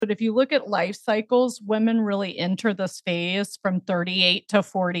But if you look at life cycles, women really enter this phase from 38 to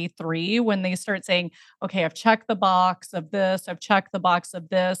 43 when they start saying, okay, I've checked the box of this, I've checked the box of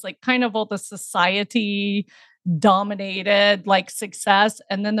this, like kind of all the society dominated like success.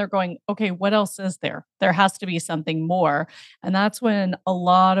 And then they're going, okay, what else is there? There has to be something more. And that's when a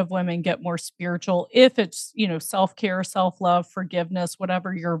lot of women get more spiritual. If it's, self care, self love, forgiveness,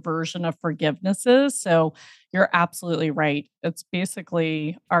 whatever your version of forgiveness is. So you're absolutely right. It's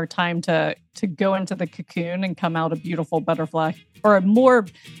basically our time to go into the cocoon and come out a beautiful butterfly, or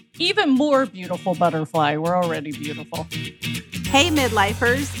even more beautiful butterfly. We're already beautiful. Hey,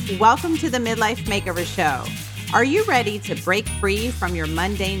 midlifers, welcome to the Midlife Makeover Show. Are you ready to break free from your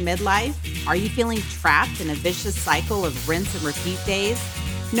mundane midlife? Are you feeling trapped in a vicious cycle of rinse and repeat days?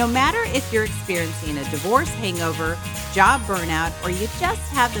 No matter if you're experiencing a divorce hangover, job burnout, or you just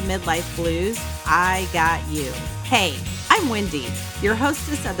have the midlife blues, I got you. Hey, I'm Wendy, your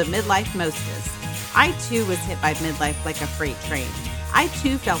hostess of the Midlife Mostess. I too was hit by midlife like a freight train. I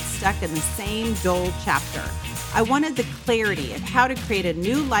too felt stuck in the same dull chapter. I wanted the clarity of how to create a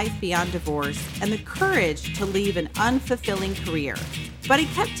new life beyond divorce and the courage to leave an unfulfilling career. But I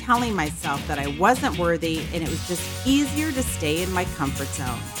kept telling myself that I wasn't worthy and it was just easier to stay in my comfort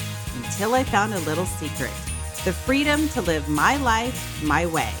zone until I found a little secret, the freedom to live my life my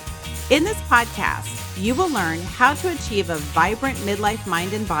way. In this podcast, you will learn how to achieve a vibrant midlife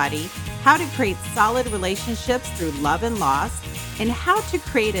mind and body, how to create solid relationships through love and loss, and how to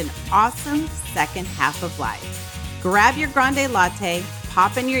create an awesome second half of life. Grab your grande latte,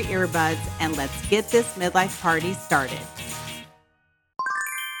 pop in your earbuds, and let's get this midlife party started.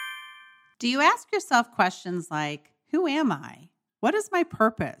 Do you ask yourself questions like, who am I? What is my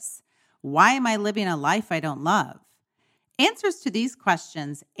purpose? Why am I living a life I don't love? Answers to these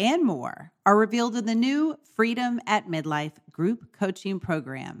questions and more are revealed in the new Freedom at Midlife group coaching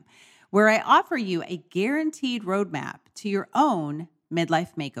program, where I offer you a guaranteed roadmap to your own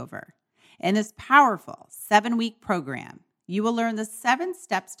midlife makeover. In this powerful 7-week program, you will learn the 7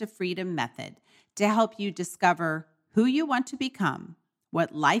 steps to freedom method to help you discover who you want to become,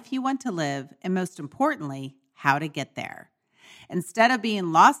 what life you want to live, and most importantly, how to get there. Instead of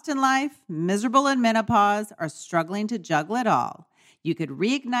being lost in life, miserable in menopause, or struggling to juggle it all, you could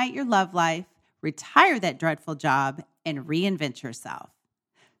reignite your love life, retire that dreadful job, and reinvent yourself.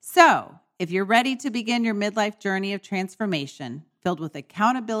 So, if you're ready to begin your midlife journey of transformation filled with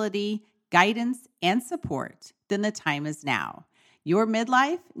accountability, guidance, and support, then the time is now. Your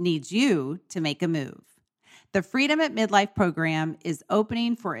midlife needs you to make a move. The Freedom at Midlife program is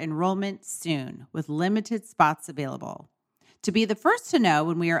opening for enrollment soon with limited spots available. To be the first to know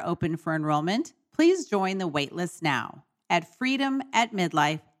when we are open for enrollment, please join the waitlist now at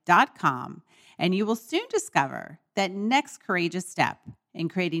freedomatmidlife.com, and you will soon discover that next courageous step in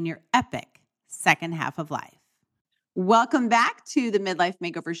creating your epic second half of life. Welcome back to the Midlife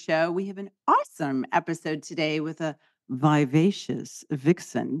Makeover Show. We have an awesome episode today with a vivacious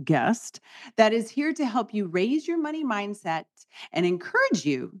vixen guest that is here to help you raise your money mindset and encourage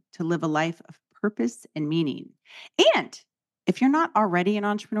you to live a life of purpose and meaning. And if you're not already an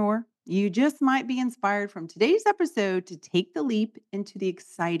entrepreneur, you just might be inspired from today's episode to take the leap into the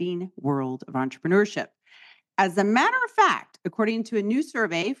exciting world of entrepreneurship. As a matter of fact, according to a new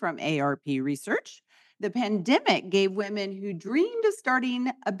survey from ARP Research, the pandemic gave women who dreamed of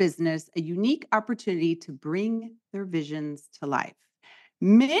starting a business a unique opportunity to bring their visions to life.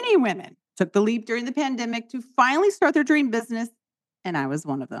 Many women took the leap during the pandemic to finally start their dream business, and I was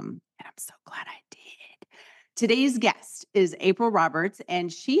one of them, and I'm so glad I did. Today's guest is April Roberts,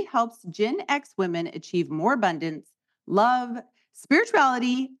 and she helps Gen X women achieve more abundance, love,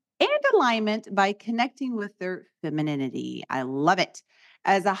 spirituality, and alignment by connecting with their femininity. I love it.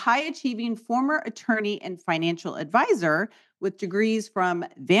 As a high-achieving former attorney and financial advisor with degrees from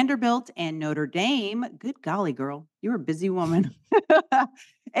Vanderbilt and Notre Dame, good golly, girl, you're a busy woman.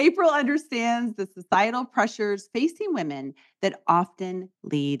 April understands the societal pressures facing women that often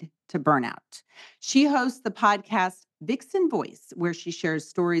lead to burnout. She hosts the podcast Vixen Voice, where she shares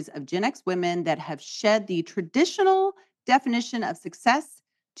stories of Gen X women that have shed the traditional definition of success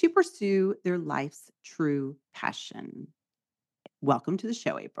to pursue their life's true passion. Welcome to the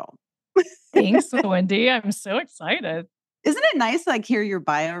show, April. Thanks, Wendy. I'm so excited. Isn't it nice to hear your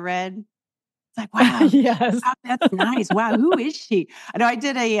bio read? It's like, wow, yes. wow, that's nice. Wow, who is she? I know I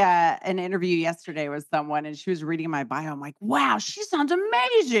did an interview yesterday with someone and she was reading my bio. I'm like, wow, she sounds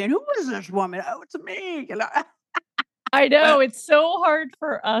amazing. Who is this woman? Oh, it's me. I know it's so hard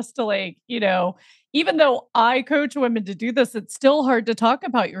for us to even though I coach women to do this, it's still hard to talk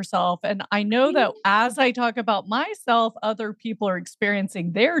about yourself. And I know that Yeah. as I talk about myself, other people are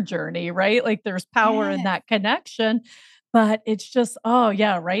experiencing their journey, right? Like there's power in Yes. that connection. But it's just, oh,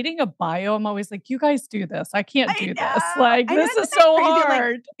 yeah, writing a bio, I'm always like, you guys do this. I can't I do this. know. Like, I know, this isn't is that so crazy? Like,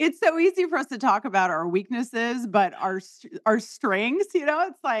 hard. it's so easy for us to talk about our weaknesses, but our strengths,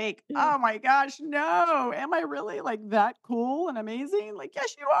 it's like, Yeah. "Oh my gosh, no. Am I really, like, that cool and amazing?" Like,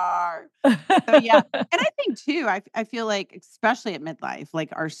 "Yes, you are." So, yeah, and I think too, I feel like, especially at midlife, like,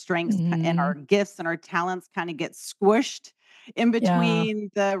 our strengths and our Mhm. gifts and our talents kinda get squished in Yeah.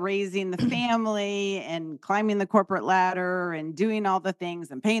 between the raising the family and climbing the corporate ladder and doing all the things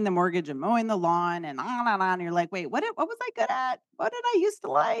and paying the mortgage and mowing the lawn and on and on. You're like, "Wait, what was I good at? What did I used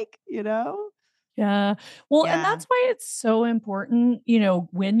to like?" You know? Yeah. Well, and Yeah. that's why it's so important,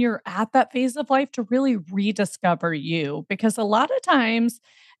 when you're at that phase of life to really rediscover you because a lot of times,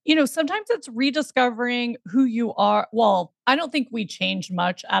 sometimes it's rediscovering who you are. Well, I don't think we change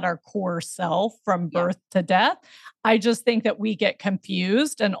much at our core self from Yeah. birth to death. I just think that we get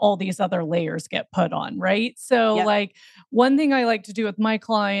confused and all these other layers get put on, right? So, Yep. like, one thing I like to do with my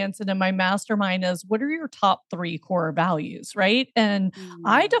clients and in my mastermind is what are your top three core values, right? And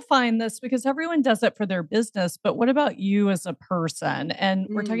I Mm. define this because everyone does it for their business, but what about you as a person? And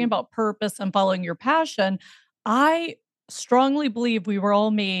we're talking Mm. about purpose and following your passion. I strongly believe we were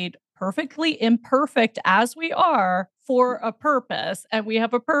all made perfectly imperfect as we are for a purpose and we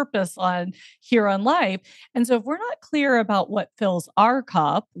have a purpose on here on life. And so if we're not clear about what fills our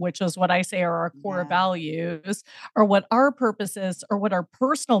cup, which is what I say are our core Yeah. values, or what our purpose is or what our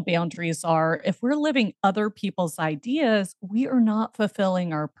personal boundaries are, if we're living other people's ideas, we are not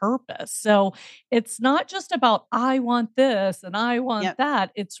fulfilling our purpose. So it's not just about, I want this and I want Yep.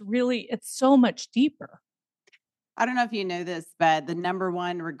 that. It's so much deeper. I don't know if you know this, but the number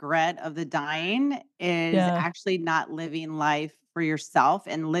one regret of the dying is Yeah. actually not living life for yourself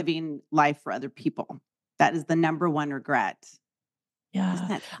and living life for other people. That is the number one regret. Isn't Yeah.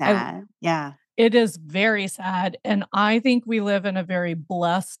 that I sad? Yeah. It is very sad, and I think we live in a very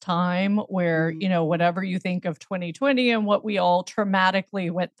blessed time where, Mhm. whatever you think of 2020 and what we all traumatically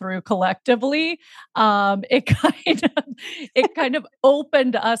went through collectively, it kind of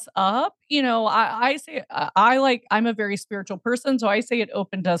opened us up. I say I'm a very spiritual person, so I say it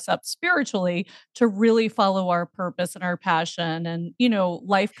opened us up spiritually to really follow our purpose and our passion, and,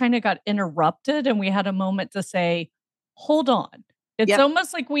 life kinda got interrupted, and we had a moment to say, "Hold on." It's Yep.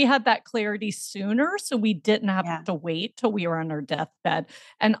 almost like we had that clarity sooner, so we didn't have Yeah. to wait till we were on our deathbed,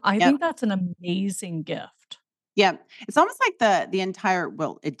 and I Yep. think that's an amazing gift. Yep. It's almost like the entire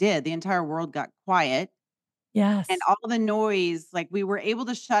well, it did. The entire world got quiet and Yes. all the noise, like, we were able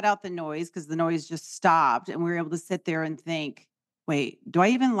to shut out the noise because the noise just stopped, and we were able to sit there and think, "Wait, do I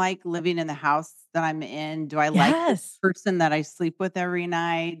even like living in the house that I'm in? Do I like this Yes. person that I sleep with every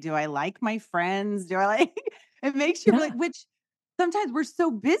night? Do I like my friends? Do I like" It makes you really Yeah. which sometimes we're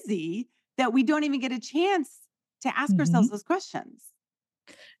so busy that we don't even get a chance to ask ourselves Mhm. those questions.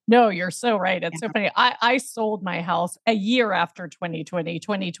 No, you're so right. It's so Yeah. funny. I sold my house a year after 2020,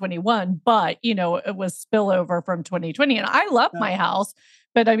 2021, but, it was spillover from 2020, and I love Yeah. my house,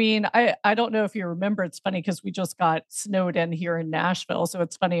 but, I mean, I don't know if you remember, it's funny because we just got snowed in here in Nashville, so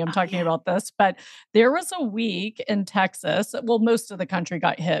it's funny I'm Oh, talking yeah. about this, but there was a week in Texas well, most of the country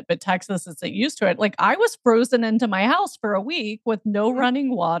got hit, but Texas isn't used to it. Like, I was frozen into my house for a week with no Mhm.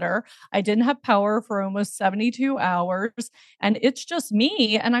 running water. I didn't have power for almost 72 hours. And it's just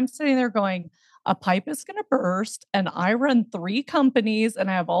me. And I'm sitting there going, a pipe is going to burst. And I run three companies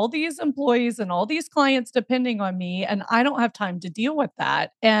and I have all these employees and all these clients depending on me. And I don't have time to deal with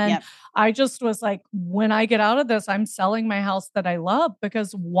that. And Yep. I just was like, when I get out of this, I'm selling my house that I love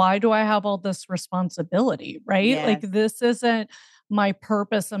because why do I have all this responsibility? Right. Like, Yes. this isn't my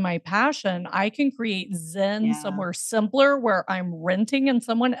purpose and my passion. I can create Zen Yeah. somewhere simpler where I'm renting and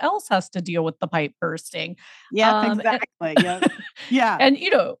someone else has to deal with the pipe bursting. Yep, Um, and exactly. Yep. Yeah. and,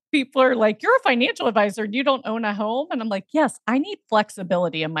 people are like, "You're a financial advisor and you don't own a home." And I'm like, "Yes, I need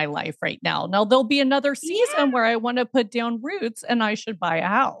flexibility in my life right now. Now there'll be another Yeah. season where I want to put down roots and I should buy a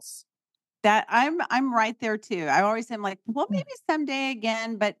house." That I'm right there too. I always am like, well, Yeah. maybe someday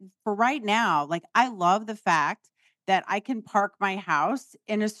again, but for right now, like I love the fact that I can park my house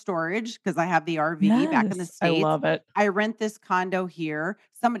in a storage because I have the RV back in the Yes, I States. love it. I rent this condo here.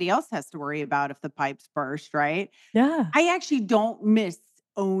 Somebody else has to worry about if the pipes burst, right? Yeah. I actually don't miss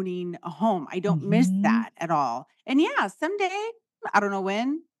owning a home. I don't miss Mhm. that at all. And yeah, someday, I don't know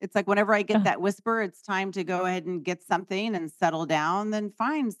when, it's like whenever I get Yeah. that whisper, it's time to go ahead and get something and settle down, then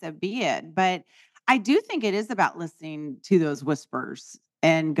fine, so be it. But I do think it is about listening to those whispers.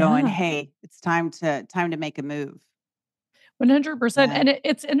 and going, Yeah. "Hey, it's time to make a move." 100%. Yeah. And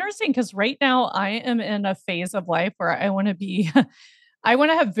it's interesting because right now I am in a phase of life where I want to be I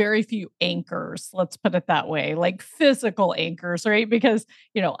want to have very few anchors, let's put it that way, like physical anchors, right? Because,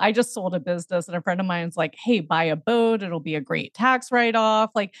 I just sold a business and a friend of mine's like, hey, buy a boat. It'll be a great tax write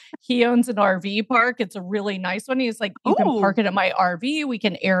off. Like, he owns an RV park. It's a really nice one. He's like, you can park Oh, it at my RV. We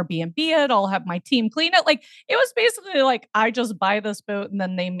can Airbnb it. I'll have my team clean it. Like, it was basically like, I just buy this boat and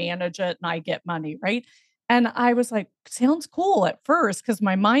then they manage it and I get money, right? And I was like, sounds cool at first because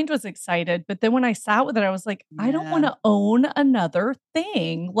my mind was excited. But then when I sat with it, I was like, I don't yeah. want to own another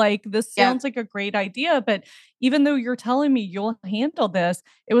thing. Like, this sounds Yep. like a great idea. But even though you're telling me you'll handle this,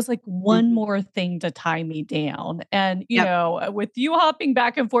 it was like one Mhm. more thing to tie me down. And, Yep. with you hopping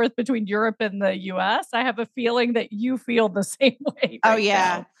back and forth between Europe and the US, I have a feeling that you feel the same way Oh, right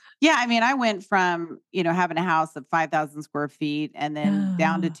yeah. now. Yeah, I mean, I went from, having a house of 5,000 square feet and then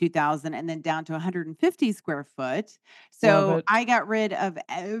down to Yeah. 2,000 and then down to 150 square foot. Love So, it. I got rid of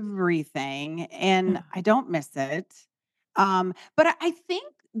everything and I don't miss it. But I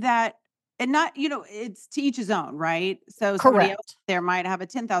think that and not, it's to each his own, right? So, somebody else Correct. there might have a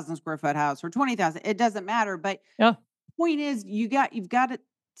 10,000 square foot house or 20,000. It doesn't matter, but Yeah. point is you've got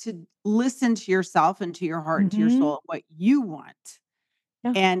to listen to yourself and to your heart and to your Hmm. soul what you want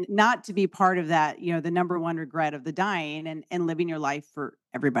Yeah. and not to be part of that, the number one regret of the dying and living your life for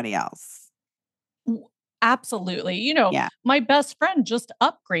everybody else. W Absolutely. Yeah. My best friend just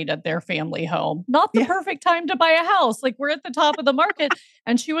upgraded their family home. Not the Yeah. perfect time to buy a house. Like, we're at the top of the market,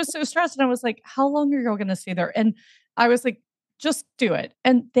 and she was so stressed, and I was like, "How long are y'all gonna stay there?" And I was like, "Just do it."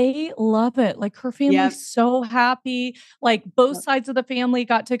 And they love it. Like, her Yep. family's so happy. Like, both Yep. sides of the family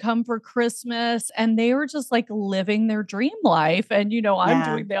got to come for Christmas, and they were just, like, living their dream life, and, I'm Yeah.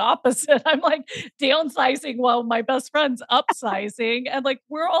 doing the opposite. I'm, like, downsizing while my best friend's upsizing, and, like,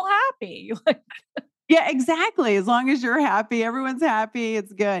 we're all happy. Like, Yeah, exactly. As long as you're happy, everyone's happy,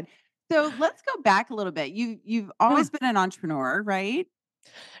 it's good. So let's go back a little bit. You've yeah. always been an entrepreneur, right?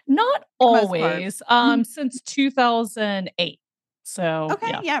 Not For the most part. always, Mhm. since 2008. So, Okay,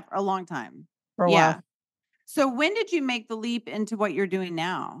 yeah, yeah, for a long time. for a Yeah. while. So when did you make the leap into what you're doing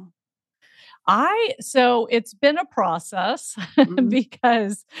now? So it's been a process Mhm.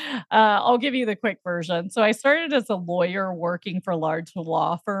 because I'll give you the quick version. So I started as a lawyer working for large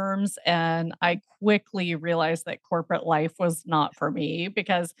law firms, and I quickly realized that corporate life was not for me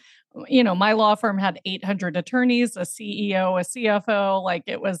because, my law firm had 800 attorneys, a CEO, a CFO. Like,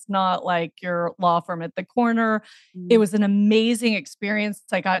 it was not like your law firm at the corner. It Mhm. was an amazing experience.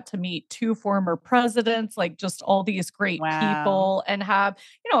 I got to meet two former presidents, like just all these great Wow. people, and have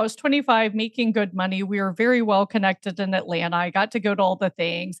I was 25 making good money. We were very well connected in Atlanta. I got to go to all the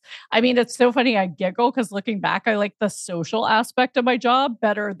things. I mean, it's so funny. I giggle because looking back, I like the social aspect of my job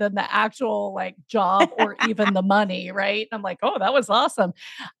better than the actual like job or even the money. Right. I'm like, oh, that was awesome.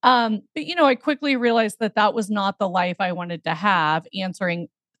 But I quickly realized that that was not the life I wanted to have, answering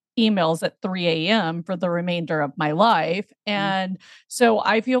emails at 3 a.m. for the remainder of my life. Mm, And so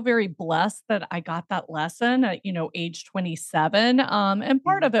I feel very blessed that I got that lesson at, age 27. And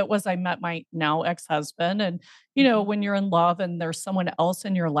part yeah. of it was I met my now ex-husband. And, Mhm. when you're in love and there's someone else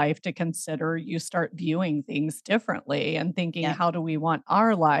in your life to consider, you start viewing things differently and thinking, Yep. how do we want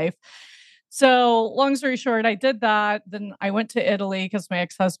our life? So, long story short, I did that. Then I went to Italy because my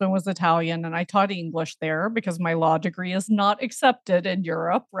ex husband was Italian and I taught English there because my law degree is not accepted in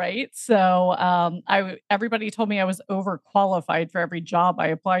Europe, right? So, everybody told me I was overqualified for every job I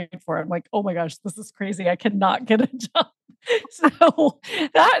applied for. I'm like, oh my gosh, this is crazy. I cannot get a job. So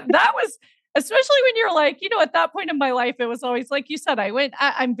that was, especially when you're like, at that point in my life, it was always like you said,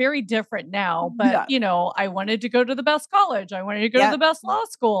 I'm very different now, but Yeah. I wanted to go to the best college. I wanted to go to the Yep. best law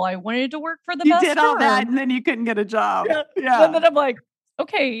school. I wanted to work for the You did best all that firm. and then you couldn't get a job. Yeah. And Yeah. then I'm like,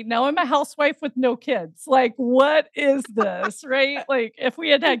 okay, now I'm a housewife with no kids. Like, what is this? Right? Like, if we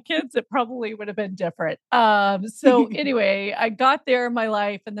had had kids, it probably would have been different. So anyway, I got there in my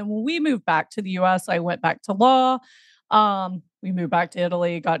life. And then when we moved back to the US, I went back to law. We moved back to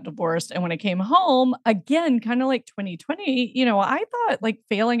Italy, got divorced. And when I came home, again, kind of like 2020, I thought like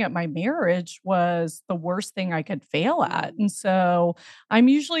failing at my marriage was the worst thing I could fail at. Mm, And so I'm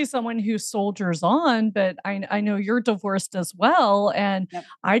usually someone who soldiers on, but I know you're divorced as well. And yep.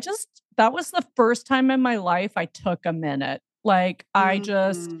 that was the first time in my life I took a minute. Like,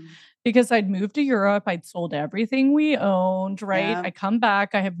 Mhm. because I'd moved to Europe, I'd sold everything we owned, right? Yeah. I come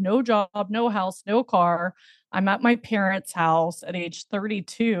back, I have no job, no house, no car. I'm at my parents' house at age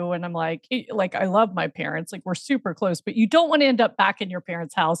 32, and I'm like, like, I love my parents, like, we're super close, but you don't wanna end up back in your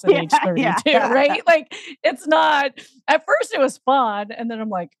parents' house at Yeah, age yeah, 32, right? Like, it's not at first, it was fun, and then I'm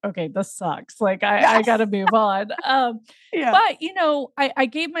like, "Okay, this sucks, like, yeah, I gotta move on." yeah. But, I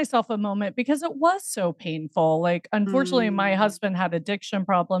gave myself a moment because it was so painful, like, unfortunately, my Mm, husband had addiction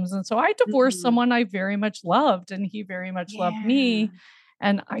problems, and so I divorced mhm. someone I very much loved, and he very much loved Yeah. me,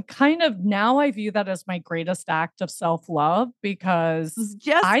 and I kind of now I view that as my greatest act of self-love because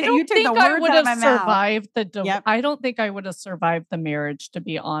You took the words out of my mouth. Yep. I don't think I would have survived the marriage, to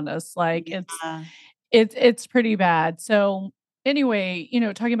be honest. Like, Yeah. it's pretty bad. So, anyway,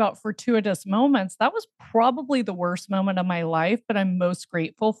 talking about fortuitous moments, that was probably the worst moment of my life, but I'm most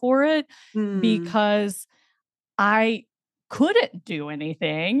grateful for it Mm, because I couldn't do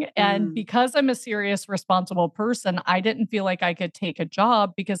anything, and mm, because I'm a serious, responsible person, I didn't feel like I could take a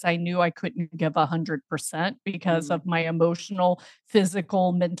job because I knew I couldn't give 100% because mm. of my emotional,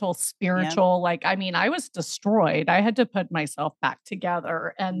 physical, mental, Yep. spiritual, like, I mean, I was destroyed. I had to put myself back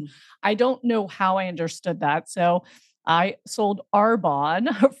together, and Mm. I don't know how I understood that, so I sold Arbonne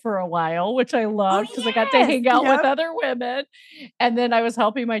for a while, which I Oh, loved because I got to yes. hang out with Yep. other women, and then I was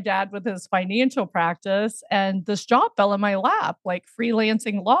helping my dad with his financial practice, and this job fell in my lap, like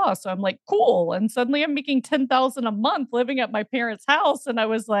freelancing law. So I'm like, cool. And suddenly I'm making 10,000 a month living at my parents' house. And I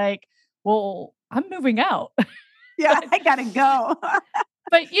was like, well, I'm moving out. Yeah, but I gotta go.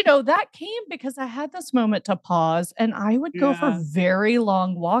 that came because I had this moment to pause and I would go for Yeah. very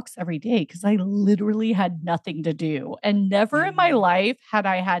long walks every day because I literally had nothing to do. And never in my Yeah. life had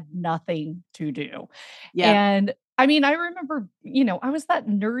I had nothing to do. Yep. And I mean, I remember, I was that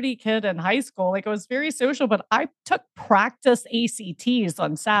nerdy kid in high school. Like, I was very social, but I took practice ACTs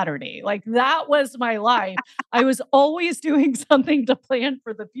on Saturday. Like, that was my life. I was always doing something to plan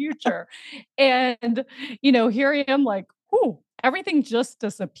for the future. And, here I am like, whoo, everything just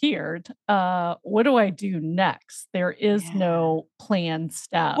disappeared. What do I do next? There is Yeah. no planned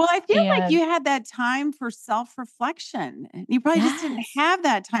step. Well, I feel like And you had that time for self-reflection. You probably just didn't yes. have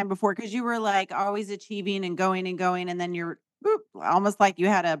that time before because you were, like, always achieving and going, and then you're boop, almost like you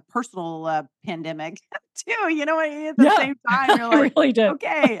had a personal, pandemic too, you know what I mean? At the Yeah, same time, you're I like, really did.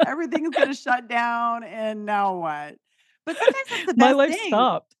 "Okay, everything's gonna shut down, and now what?" But sometimes that's the My best life thing.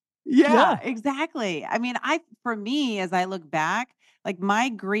 stopped. Yeah, Yeah. exactly. I mean, for me, as I look back, like, my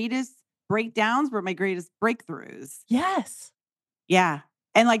greatest breakdowns were my greatest breakthroughs. Yes. Yeah.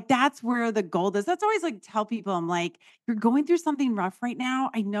 And, like, that's where the gold is. That's always, like, tell people, I'm like, "You're going through something rough right now.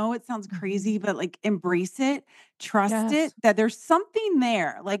 I know it sounds Mhm. crazy, but, like, embrace it, trust it, Yes. that there's something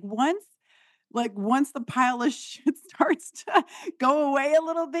there." Once the pile of shit starts to go away a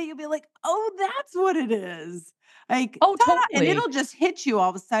little bit, you'll be like, "Oh, that's what it is." Like, Oh, ta-da, and totally. it'll just hit you all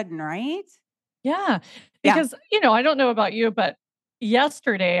of a sudden, right? Yeah, Yeah. because, I don't know about you, but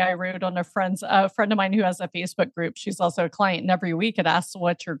yesterday I wrote on a friend of mine who has a Facebook group. She's also a client, and every week it asks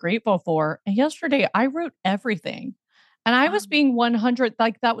what you're grateful for. And yesterday I wrote everything. And I was Um, being 100,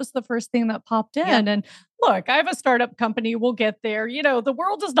 like that was the first thing that popped yep. in. And look, I have a startup company. We'll get there. The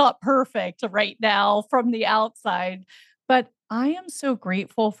world is not perfect right now from the outside, but I am so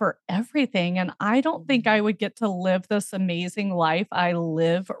grateful for everything. And I don't think I Mhm. would get to live this amazing life I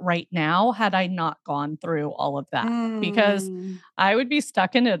live right now had I not gone through all of that. Because Mm. I would be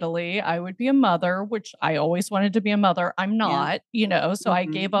stuck in Italy. I would be a mother, which I always wanted to be a mother. I'm Yeah. not, so I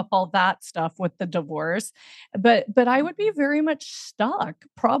gave up Mhm. all that stuff with the divorce. But I would be Mhm. very much stuck,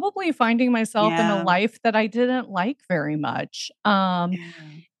 probably finding myself in a Yeah. life that I didn't like very much.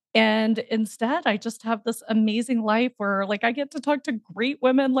 Yeah. And instead, I just have this amazing life where, like, I get to talk to great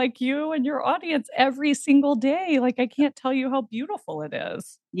women like you and your audience every single day. Like, I can't tell you how beautiful it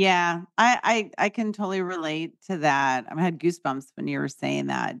is. Yeah, I can totally relate to that. I had goosebumps when you were saying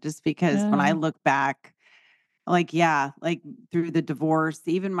that just because when I Yeah. look back, like, yeah, like, through the divorce,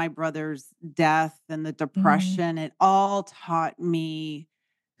 even my brother's death and the Mhm. depression, it all taught me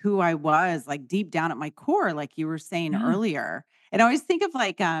who I was, like, deep down at my core, like you were saying Yeah. earlier. And I always think of,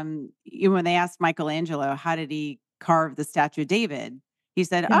 like, when they asked Michelangelo, how did he carve the statue of David? He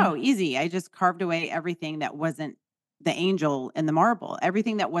said, Yeah. "Oh, easy. I just carved away everything that wasn't the angel in the marble,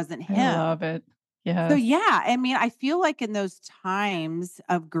 everything that wasn't I him." love it. So, Yes. yeah, I mean, I feel like in those times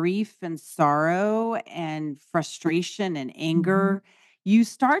of grief and sorrow and frustration and Mhm. anger, you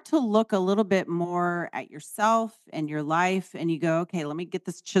start to look a little bit more at yourself and your life and you go, okay, let me get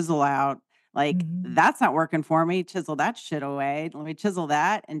this chisel out. Like, Mhm. that's not working for me. Chisel that shit away. Let me chisel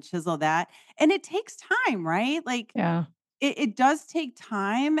that and chisel that. And it takes time, right? Like, Yeah. it does take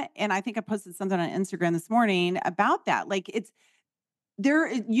time. And I think I posted something on Instagram this morning about that. Like,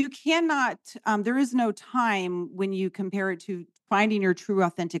 you cannot, there is no time when you compare it to finding your true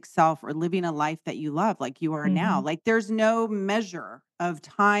authentic self or living a life that you love like you are now. Mhm. Like there's no measure of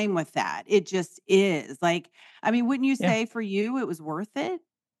time with that. It just is. Like, I mean, wouldn't you Yeah. say for you it was worth it?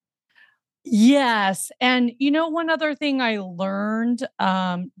 Yes, and one other thing I learned,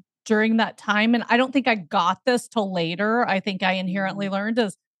 during that time, and I don't think I got this till later, I think I inherently Mhm. learned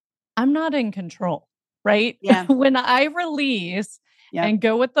is I'm not in control, right? Yeah. When I release Yep. and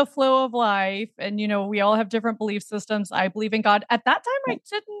go with the flow of life, and we all have different belief systems. I believe in God. At that time,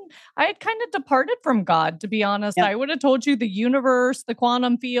 Yep. I had kind of departed from God, to be honest. Yep. I would have told you the universe, the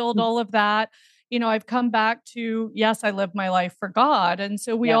quantum field, Mm. all of that. I've come back to, yes, I live my life for God. And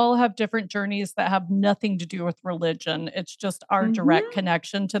so we Yep. all have different journeys that have nothing to do with religion. It's just our direct Mhm.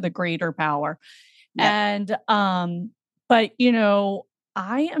 connection to the greater power. Yep. And but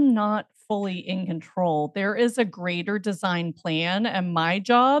I am not fully in control. There is a greater design plan, and my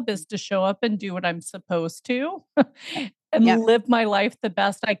job is to show up and do what I'm supposed to Yep. and Yep. live my life the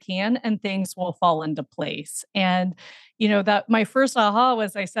best I can, and things will fall into place. And that my first aha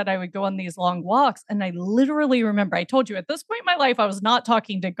was, I said I would go on these long walks, and I literally remember, I told you at this point in my life I was not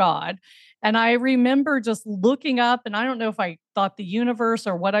talking to God. And I remember just looking up, and I don't know if I thought the universe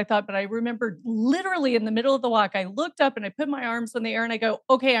or what I thought, but I remember literally in the middle of the walk, I looked up and I put my arms in the air and I go,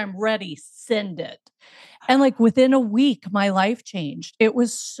 okay, I'm ready, send it. And like within a week, my life changed. It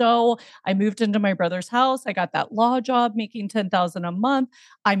was so, I moved into my brother's house. I got that law job making 10,000 a month.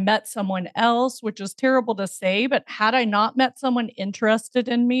 I met someone else, which is terrible to say, but had I not met someone interested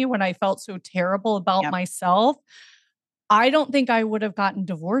in me when I felt so terrible about Yep. myself, I don't think I would have gotten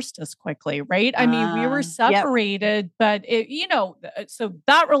divorced as quickly, right? I mean, we were Yep. separated, but so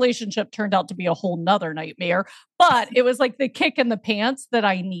that relationship turned out to be a whole nother nightmare, but it was like the kick in the pants that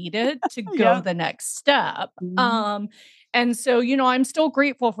I needed to go Yep. the next step. Mhm. And so, I'm still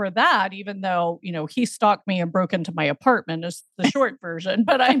grateful for that, even though, he stalked me and broke into my apartment is the short version,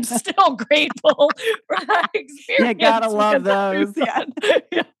 but I'm still grateful for that You gotta experience love because I moved those. Yeah. on.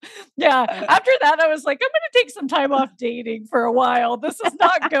 Yeah. Yeah. After that, I was like, I'm going to take some time off dating for a while. This is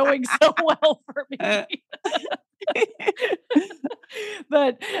not going so well for me.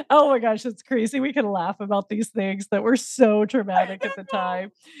 But oh my gosh, it's crazy. We can laugh about these things that were so traumatic at the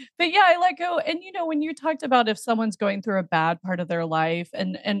time. But yeah, I let go. And when you talked about if someone's going through a bad part of their life,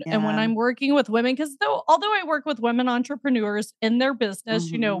 and when Yeah. I'm working with women, because although I work with women entrepreneurs in their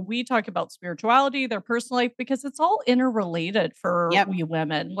business, Mhm. we talk about spirituality, their personal life, because it's all interrelated for Yep. we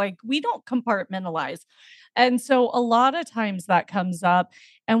women. Like we don't compartmentalize. And so a lot of times that comes up.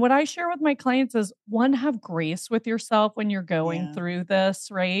 And what I share with my clients is one, have grace with yourself when you're going Yeah. through this,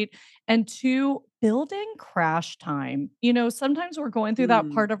 right? And two, building crash time. Sometimes we're going through that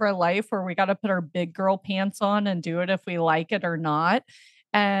Mm. part of our life where we got to put our big girl pants on and do it if we like it or not.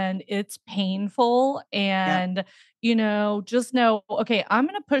 And it's painful. Yep. And, just know, okay, I'm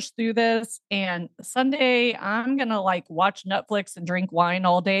going to push through this. And Sunday, I'm going to like watch Netflix and drink wine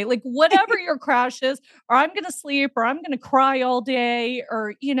all day, like whatever your crash is, or I'm going to sleep, or I'm going to cry all day,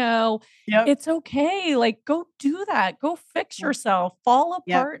 or, Yep. it's okay. Like, go do that. Go fix Yep. yourself, fall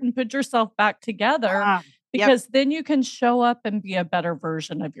Yep. apart and put yourself back together, Ah, yep. because then you can show up and be a better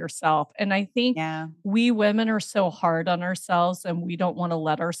version of yourself. And I think Yeah. we women are so hard on ourselves, and we don't want to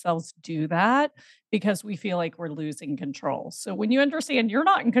let ourselves do that because we feel like we're losing control. So when you understand you're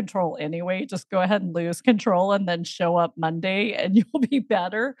not in control anyway, just go ahead and lose control and then show up Monday and you'll be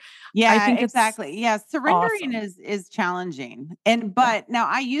better. I Yeah, think it's exactly. Yeah, surrendering awesome. is challenging. And Yeah. but now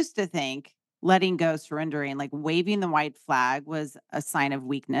I used to think letting go, surrendering, like waving the white flag was a sign of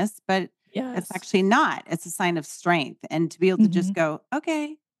weakness, but it's Yes. actually not. It's a sign of strength. And to be able to just Mhm. go,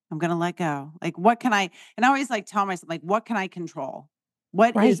 okay, I'm gonna let go. Like what can I and I always like tell myself, like, what can I control?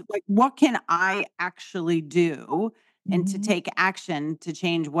 What is Right. like what can I actually do and to Mhm. take action to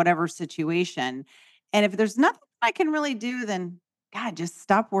change whatever situation? And if there's nothing I can really do, then God, just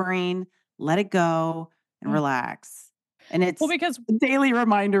stop worrying, let it go, and Yeah. relax. And Well, it's because a daily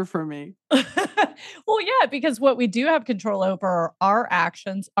reminder for me. well, yeah, because what we do have control over are our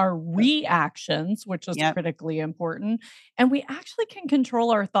actions, our Yep. reactions, which is Yep. critically important. And we actually can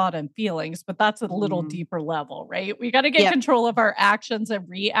control our thought and feelings, but that's a little Mhm. deeper level, right? We got to get Yep. control of our actions and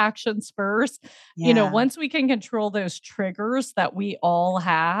reactions first. Yeah. Once we can control those triggers that we all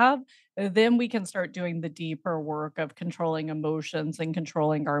have, then we can start doing the deeper work of controlling emotions and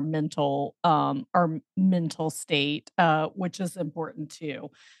controlling our mental state, which is important too.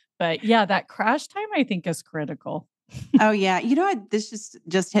 But yeah, that crash time I think is critical. Oh, yeah. You know what? This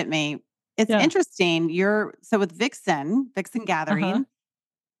just hit me. It's Yeah. interesting. You're so with Vixen Uh-huh. Gathering,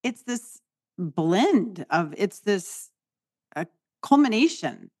 it's this blend of it's this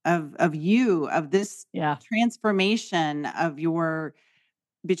culmination of you, of this Yeah. transformation of your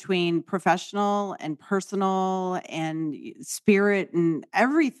between professional and personal and spirit and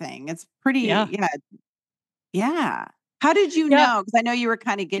everything. It's pretty, Yeah. yeah, yeah. How did you Yeah. know? Because I know you were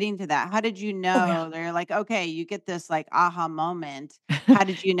kind of getting to that. How did you Oh, yeah. know? They're like, okay, you get this like aha moment. How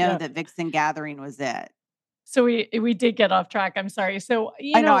did you know Yeah. that Vixen Gathering was it? So we did get off track. I'm sorry. So,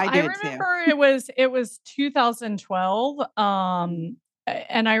 I know I I did too. remember it was 2012. Mm.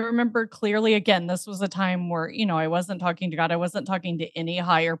 And I remember clearly again, this was a time where, I wasn't talking to God. I wasn't talking to any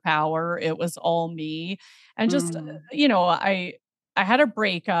higher power. It was all me. And just, Mm. I had a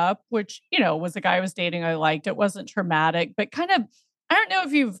breakup, which, was a guy I was dating I liked. It wasn't traumatic, but kind of I don't know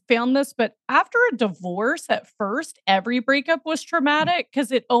if you've found this, but after a divorce, at first, every breakup was traumatic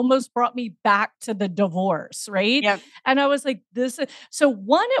because it almost brought me back to the divorce, right? Yep. And I was like, this is so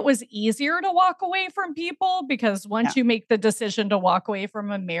one, it was easier to walk away from people because once Yeah. you make the decision to walk away from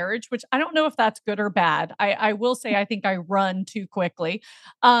a marriage, which I don't know if that's good or bad. I will say I think I run too quickly.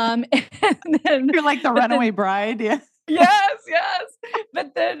 And then You're like the but runaway then bride. Yeah. yes, yes.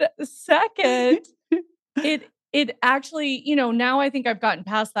 But then second, it actually, now I think I've gotten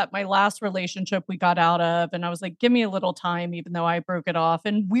past that. My last relationship we got out of, and I was like, "Give me a little time," even though I broke it off,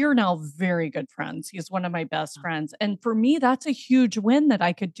 and we're now very good friends. He's one of my best friends, and for me, that's a huge win that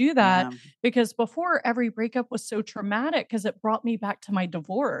I could do that Yeah. because before every breakup was so traumatic because it brought me back to my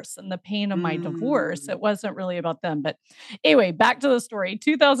divorce and the pain of my divorce. Mm. It wasn't really about them, but anyway, back to the story.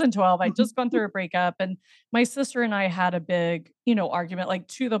 2012, I'd just gone through a breakup, and my sister and I had a big, argument, like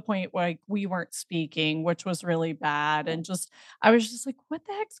to the point where like we weren't speaking, which was really bad. And just, I was just like, what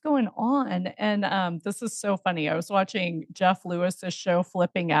the heck's going on? And this is so funny. I was watching Jeff Lewis's show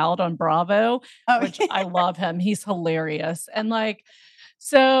Flipping Out on Bravo, Oh, which I love him. He's hilarious. And like,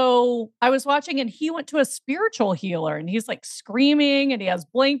 so I was watching and he went to a spiritual healer and he's like screaming and he has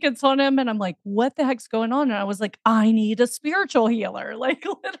blankets on him. And I'm like, what the heck's going on? And I was like, I need a spiritual healer, like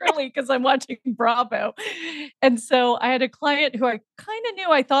literally, because I'm watching Bravo. And so I had a client who I kind of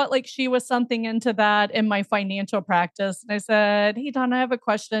knew, I thought like she was something into that in my financial practice. And I said, hey, Don, I have a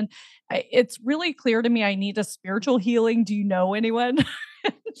question. It's really clear to me I need a spiritual healing. Do you know anyone?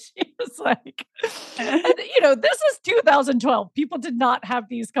 And she was like, and this is 2012. People did not have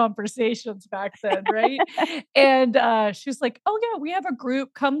these conversations back then, right? And she's like, oh yeah, we have a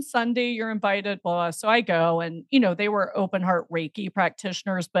group. Come Sunday, you're invited. Blah, blah. So I go, and they were open heart Reiki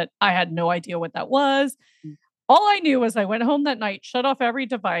practitioners, but I had no idea what that was. All I knew was I went home that night, shut off every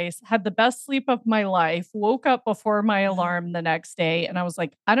device, had the best sleep of my life, woke up before my alarm the next day. And I was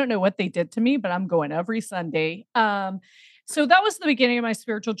like, I don't know what they did to me, but I'm going every Sunday. So that was the beginning of my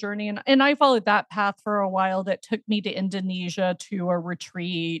spiritual journey. And I followed that path for a while. That took me to Indonesia to a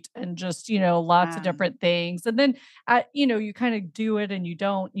retreat and just, lots of Wow. different things. And then, you kind of do it and you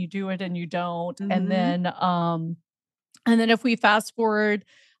don't, you do it and you don't. Mhm. And then if we fast forward,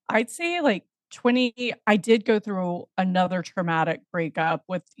 I'd say like 20, I did go through another traumatic breakup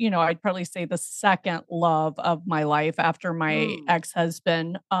with, I'd probably say the second love of my life after my Mm.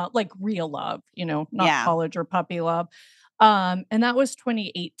 ex-husband, like real love, not Yeah. college or puppy love. And that was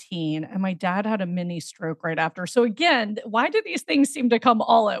 2018. And my dad had a mini stroke right after. So again, why do these things seem to come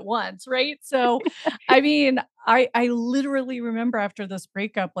all at once? Right. So, I mean, I literally remember after this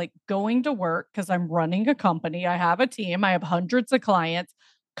breakup, like going to work because I'm running a company. I have a team, I have hundreds of clients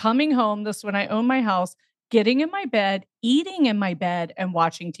coming home. This when I own my house, getting in my bed, eating in my bed, and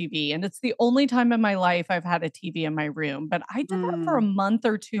watching TV. And it's the only time in my life I've had a TV in my room. But I did that for a Mm. month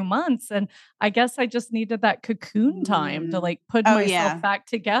or 2 months. And I guess I just needed that cocoon time to Mm. like put Oh, myself yeah. back Yep.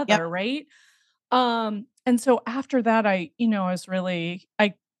 together, right? And so after that, I was really,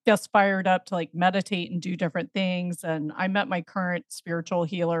 I guess, fired up to like meditate and do different things. And I met my current spiritual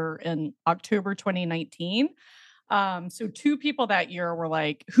healer in October 2019. So two people that year were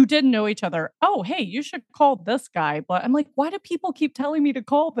like, who didn't know each other. Oh, hey, you should call this guy. But I'm like, why do people keep telling me to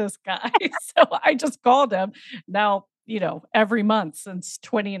call this guy? So I just called him. Now, every month since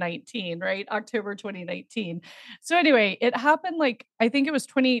 2019, right? October 2019. So anyway, it happened like, I think it was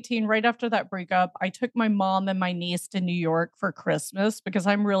 2018, right after that breakup. I took my mom and my niece to New York for Christmas because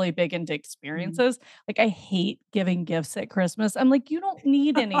I'm really big into Mhm. experiences. Like, I hate giving gifts at Christmas. I'm like, you don't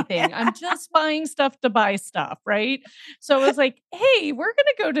need Oh, yeah. anything. I'm just buying stuff to buy stuff, right? So I was like, hey, we're going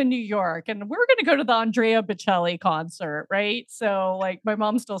to go to New York and we're going to go to the Andrea Bocelli concert, right? So, like, my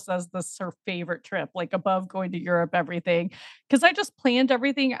mom still says this is her favorite trip, like, above going to Europe, everything, because I just planned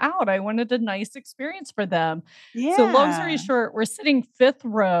everything out. I wanted a nice experience for them. So, long story Yeah. short, we're sitting fifth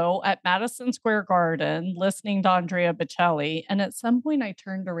row at Madison Square Garden listening to Andrea Bocelli. And at some point, I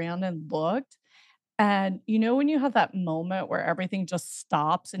turned around and looked, And you know, when you have that moment where everything just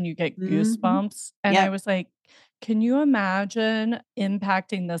stops and you get Mhm. goosebumps? And I Yep. was like, can you imagine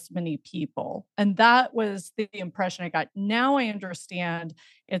impacting this many people? And that was the impression I got. Now I understand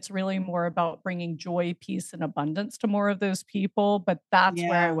it's really more about bringing joy, peace, and abundance to more of those people. But that's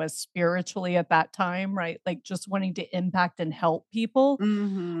where I Yeah. was spiritually at that time, right? Like just wanting to impact and help people.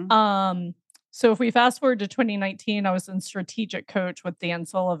 Mhm. Um, so if we fast forward to 2019, I was in strategic coach with Dan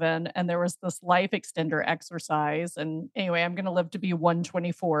Sullivan, and there was this life extender exercise. And anyway, I'm going to live to be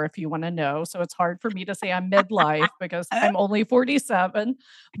 124 if you want to know. So it's hard for me to say I'm midlife because I'm only 47,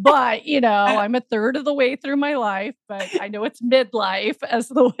 but I'm a third of the way through my life, but I know it's midlife as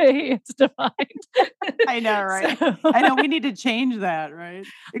the way it's defined. I know, right? So I know we need to change that, right?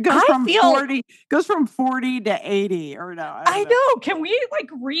 It goes I from feel 40 to 80 or no, I don't I know. know. Can we like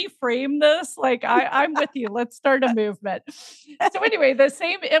reframe this? Like I'm with you. Let's start a movement. So anyway,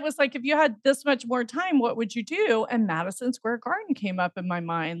 it was like if you had this much more time, what would you do? And Madison Square Garden came up in my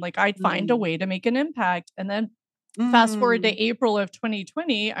mind. Like I'd find a Mm. way to make an impact. And then fast forward Mm. to April of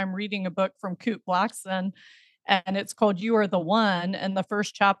 2020, I'm reading a book from Coot Blackson and it's called You Are the One. And the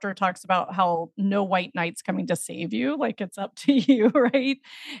first chapter talks about how no white knight's coming to save you. Like it's up to you, right?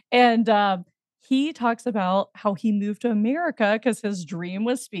 And he talks about how he moved to America because his dream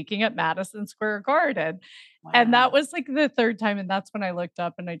was speaking at Madison Square Garden. And that Wow. was like the third time. And that's when I looked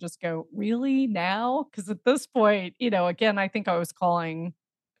up and I just go, really now? Because at this point, again, I think I was calling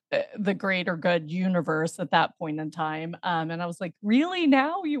the greater good universe at that point in time. And I was like, really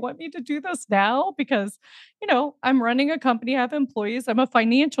now? You want me to do this now? Because, I'm running a company, I have employees, I'm a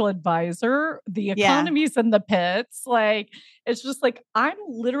financial advisor, the Yeah. economy's in the pits. Like, it's just like I'm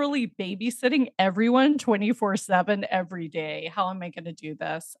literally babysitting everyone 24/7 every day. How am I going to do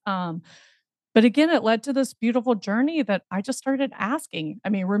this? But again, it led to this beautiful journey that I just started asking. I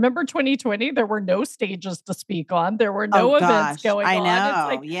mean, remember 2020? There were no stages to speak on. There were Oh no events gosh, going I on.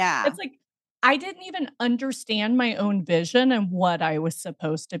 know. Yeah. It's like I didn't even understand my own vision and what I was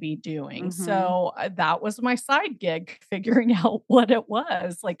supposed to be doing. Mhm. So that was my side gig, figuring out what it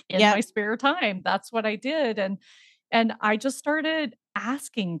was like in my Yep. spare time. That's what I did. And I just started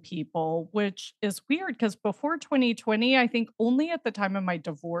asking people, which is weird because before 2020, I think only at the time of my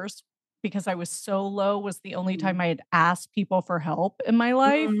divorce because I was so low was the only Mm. time I had asked people for help in my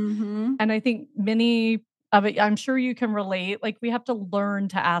life. Mhm. And I think many of it, I'm sure you can relate, like we have to learn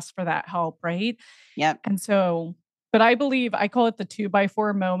to ask for that help, right? Yep. And so, but I believe I call it the 2 by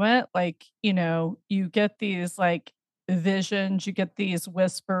 4 moment. Like, you get these like visions, you get these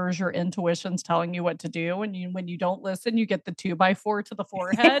whispers, your intuition's telling you what to do. And when you don't listen, you get the 2 by 4 to the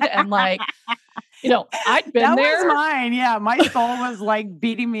forehead. And like, I'd been That was there. mine. Yeah, my soul was like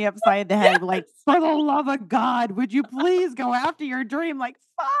beating me upside the head, like, for the love of God, would you please go after your dream? Like,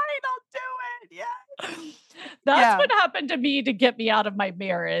 fine, I'll do it. Yeah. That's Yeah. what happened to me to get me out of my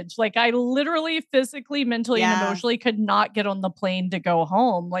marriage. Like, I literally, physically, mentally, and Yeah. emotionally could not get on the plane to go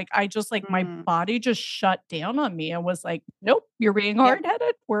home. Like, I just, like, my Mm. body just shut down on me and was like, nope, you're being Yep. hard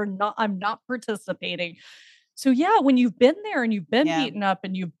headed. I'm not participating. So, yeah, when you've been there and you've been Yeah. beaten up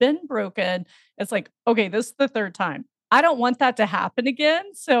and you've been broken, it's like, okay, this is the third time. I don't want that to happen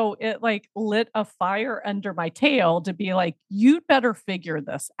again. So it like lit a fire under my tail to be like, you'd better figure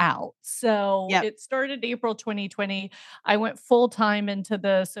this out. So Yep. it started April 2020. I went full time into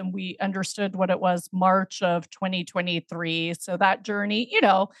this and we understood what it was March of 2023. So that journey,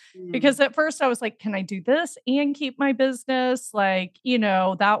 Mm. because at first I was like, can I do this and keep my business? Like,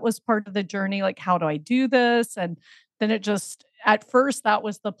 that was part of the journey. Like, how do I do this? And then it just, at first, that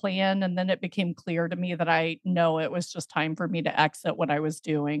was the plan. And then it became clear to me that I know it was just time for me to exit what I was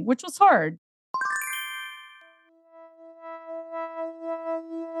doing, which was hard.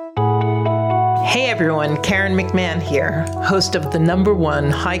 Hey everyone, Karen McMahon here, host of the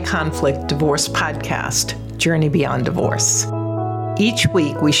 #1 high conflict divorce podcast, Journey Beyond Divorce. Each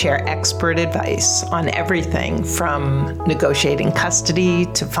week we share expert advice on everything from negotiating custody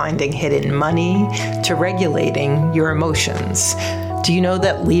to finding hidden money to regulating your emotions. Do you know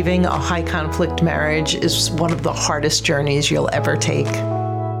that leaving a high conflict marriage is one of the hardest journeys you'll ever take?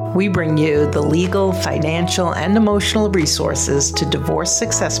 We bring you the legal, financial, and emotional resources to divorce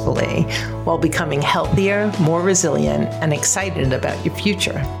successfully while becoming healthier, more resilient, and excited about your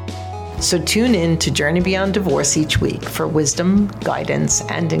future. So tune in to Journey Beyond Divorce each week for wisdom, guidance,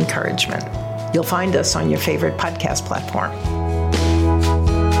 and encouragement. You'll find us on your favorite podcast platform.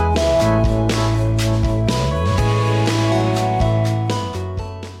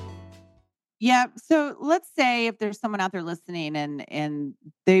 Yeah. So let's say if there's someone out there listening and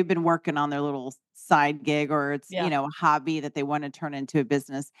they've been working on their little side gig or it's, Yeah. a hobby that they want to turn into a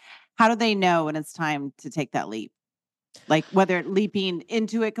business. How do they know when it's time to take that leap? Like whether leaping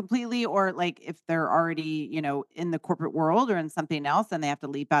into it completely or like if they're already, in the corporate world or in something else and they have to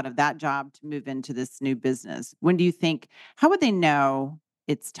leap out of that job to move into this new business. When do you think, how would they know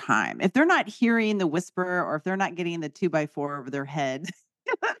it's time? If they're not hearing the whisper or if they're not getting the 2x4 over their head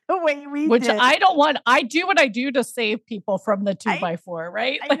the way we Which did. I don't want. I do what I do to save people from the two I by four,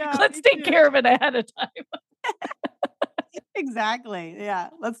 right? I Like, know, let's me take too. care of it ahead of time. Exactly. Yeah.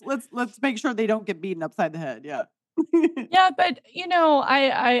 Let's make sure they don't get beaten upside the head. Yeah. Yeah, but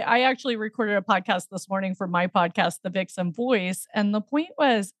I actually recorded a podcast this morning for my podcast, The Vixen Voice, and the point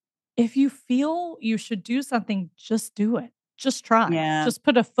was, if you feel you should do something, just do it. Just try. Yeah. Just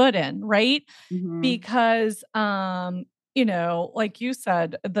put a foot in, right? Mhm. Because like you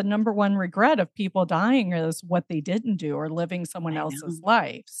said, the number one regret of people dying is what they didn't do or living someone I else's know.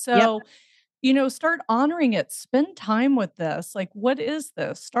 life. Yep. So start honoring it. Spend time with this. Like, what is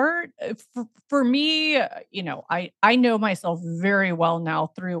this? Start for me. I know myself very well now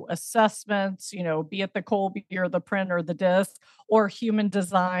through assessments. Be it the Colby or the print or the disc or human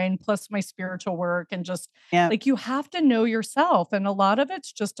design, plus my spiritual work, and just Yep. like you have to know yourself. And a lot of it's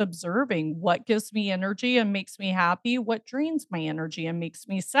just observing what gives me energy and makes me happy, what drains my energy and makes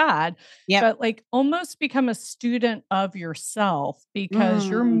me sad, Yep. but like almost become a student of yourself because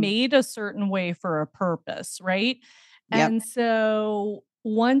you're Mm. made a certain way for a purpose, right? Yep. And so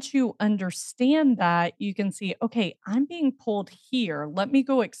once you understand that, you can see, okay, I'm being pulled here. Let me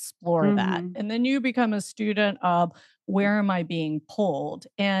go explore that. Mhm. And then you become a student of where am I being pulled?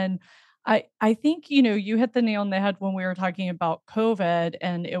 And I think, you hit the nail on the head when we were talking about COVID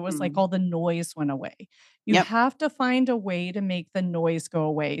and it was like Mhm. all the noise went away. You Yep. have to find a way to make the noise go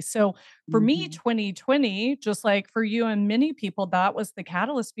away. So for me, Mhm. 2020, just like for you and many people, that was the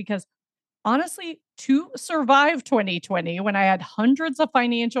catalyst because honestly, to survive 2020, when I had hundreds of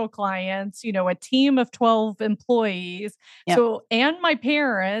financial clients, a team of 12 employees, Yep. and my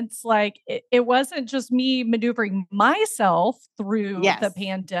parents, like it wasn't just me maneuvering myself through the Yes.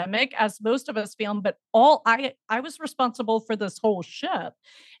 pandemic, as most of us found, but I was responsible for this whole ship.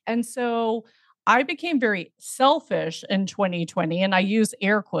 And so I became very selfish in 2020, and I use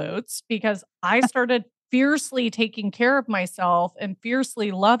air quotes because I started fiercely taking care of myself and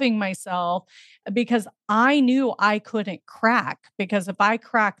fiercely loving myself because I knew I couldn't crack because if I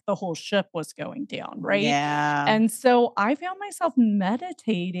cracked, the whole ship was going down, right? Yeah. And so I found myself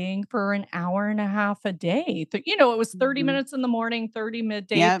meditating for an hour and a half a day. It was 30 Mhm. minutes in the morning, 30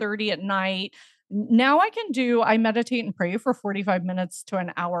 midday, Yep. 30 at night. Now I meditate and pray for 45 minutes to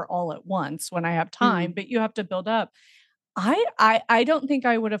an hour all at once when I have time, Mm. but you have to build up. I don't think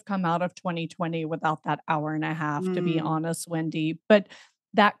I would have come out of 2020 without that hour and a half, to be Mm. honest, Wendy. But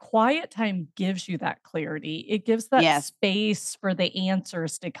that quiet time gives you that clarity. It gives that Yes. space for the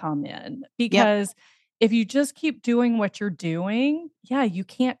answers to come in. Yep. Because if you just keep doing what you're doing, yeah, you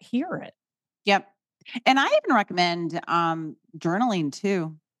can't hear it. Yep. And I even recommend journaling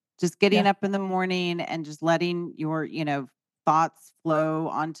too. Just getting Yeah. up in the morning and just letting your, thoughts flow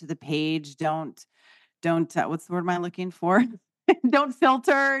onto the page. Don't what's the word am I looking for? Don't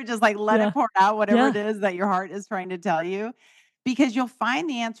filter, just like let it Yeah. pour out whatever it Yeah. is that your heart is trying to tell you. Because you'll find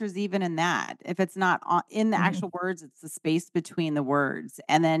the answers even in that. If it's not in the Mhm. actual words, it's the space between the words.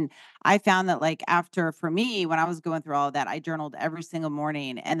 And then I found that like after for me, when I was going through all of that, I journaled every single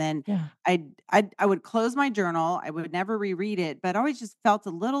morning. And then Yeah. I would close my journal. I would never reread it, but I always just felt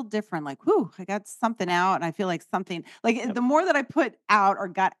a little different. Like, whoo, I got something out. And I feel like something like Yep. the more that I put out or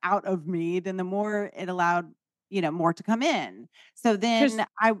got out of me, then the more it allowed more to come in. So Because then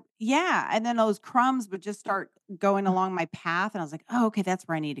yeah. And then those crumbs would just start going along my path. And I was like, oh, okay, that's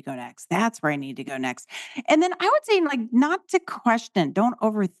where I need to go next. That's where I need to go next. And then I would say, like, not to question, don't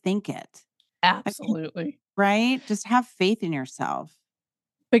overthink it. I mean, absolutely. right? Just have faith in yourself.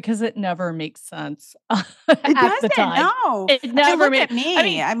 Because it never makes sense It at the doesn't. time. No. It I mean, never look made at I me.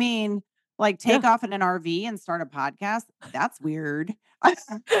 mean, I mean, like take yeah. off in an RV and start a podcast. That's weird. By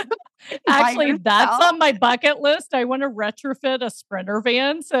Actually, that's yourself. on my bucket list. I want to retrofit a Sprinter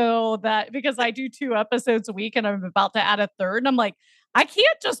van so that because I do 2 episodes a week and I'm about to add a third, and I'm like, I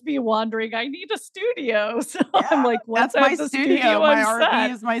can't just be wandering. I need a studio. So I'm Yeah, like, once that's I my have the studio. studio, My I'm RV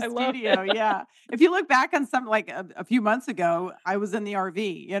set. is my I love it. studio. Yeah. If you look back on some like a few months ago, I was in the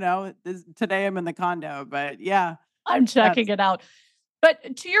RV, today I'm in the condo, but yeah, I'm checking that's it out.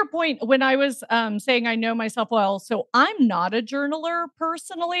 But to your point, when I was saying I know myself well, so I'm not a journaler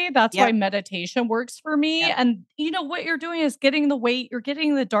personally. That's why yep, meditation works for me. yep, And what you're doing is getting the weight, you're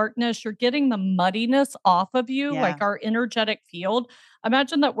getting the darkness, you're getting the muddiness off of you, yeah, like our energetic field.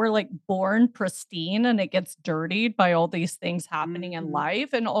 imagine that we're like born pristine and it gets dirtied by all these things happening in Mhm.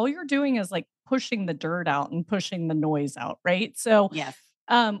 life. And all you're doing is like pushing the dirt out and pushing the noise out. Right. So, Yes.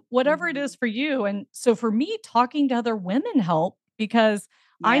 whatever it is Mhm. for you. And so for me, talking to other women help because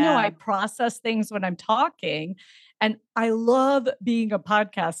I know I Yeah. process things when I'm talking. And I love being a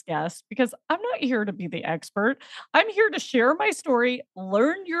podcast guest because I'm not here to be the expert. I'm here to share my story,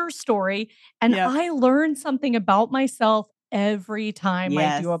 learn your story, and Yep. I learn something about myself every time I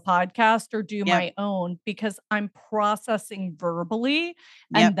Yes. do a podcast or do Yep. my own because I'm processing verbally. Yep.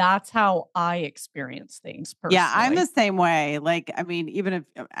 And that's how I experience things Yeah, I'm the personally. same way. Like, I mean, even if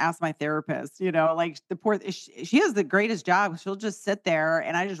ask my therapist, like the poor, she has the greatest job. She'll just sit there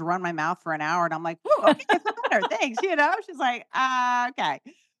and I just run my mouth for an hour and I'm like, "Whoa, okay, I feel better. Thanks." She's like, okay.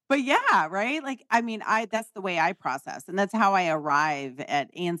 But yeah, right. Like, I mean, that's the way I process and that's how I arrive at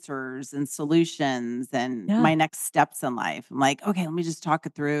answers and solutions and my Yeah. next steps in life. I'm like, okay, let me just talk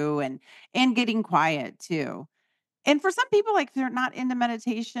it through and getting quiet too. And for some people, like, if they're not into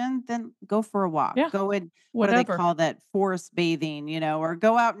meditation, then go for a walk. Yeah. Go in, what do they Whatever. call that? Forest bathing, or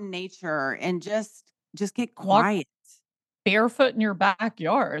go out in nature and just get Walk quiet. barefoot in your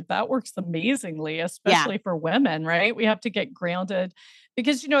backyard. That works amazingly, Yeah. especially for women, right? We have to get grounded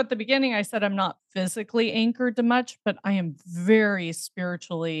because, at the beginning, I said I'm not physically anchored to much, but I am very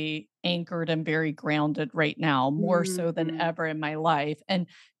spiritually anchored and very grounded right now, more so than Mhm. ever in my life. And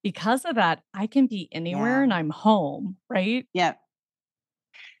because of that, I can be anywhere Yeah. and I'm home, right? Yeah.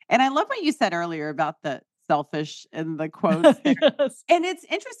 And I love what you said earlier about the selfish and the quotes there. Yes. And it's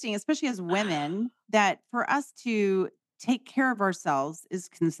interesting, especially as women, that for us to take care of ourselves is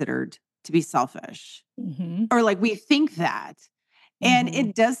considered to be selfish. Hmm. Or like we think that. And Hmm.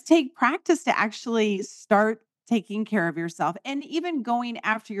 it does take practice to actually start taking care of yourself and even going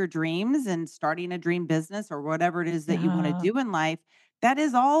after your dreams and starting a dream business or whatever it is that you want to Yeah. do in life. That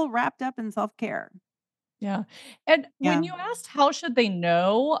is all wrapped up in self-care. Yeah. And when Yeah. you asked how should they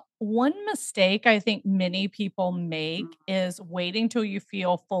know, one mistake I think many people Mm. make is waiting till you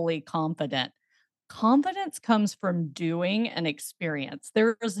feel fully confident. Confidence comes from doing and experience.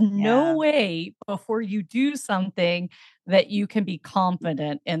 There is no Yeah. way before you do something that you can be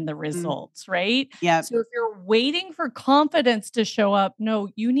confident in the Mm. results, right? Yep. So if you're waiting for confidence to show up, no,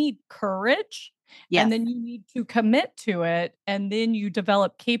 you need courage and Yes. then you need to commit to it and then you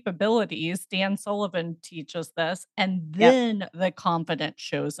develop capabilities. Dan Sullivan teaches this and Yep. then the confidence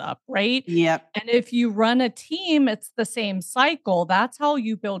shows up, right? Yep. And if you run a team, it's the same cycle. That's how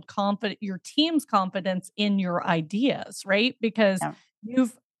you build your team's confidence in your ideas, right? Because Yep.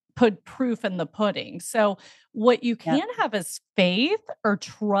 you've put proof in the pudding. So what you Yep. can have is faith or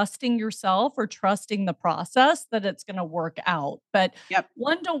trusting yourself or trusting the process that it's going to work out. But Yep.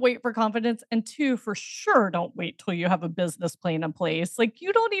 one, don't wait for confidence. And two, for sure, don't wait till you have a business plan in place. Like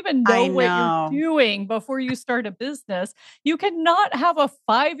you don't even know I what you're know. doing before you start a business. You cannot have a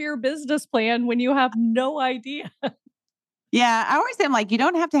 5-year business plan when you have no idea. Yeah, I always say, I'm like, you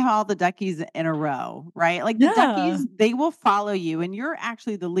don't have to have all the duckies in a row, right? Like the Yeah. duckies, they will follow you and you're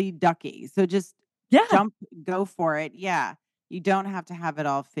actually the lead ducky. So just Yeah. jump, go for it. Yeah. You don't have to have it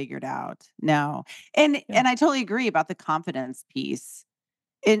all figured out. No. And Yeah. and I totally agree about the confidence piece.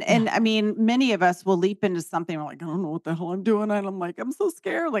 And Yeah. and I mean, many of us will leap into something. We're like, I don't know what the hell I'm doing. And I'm like, I'm so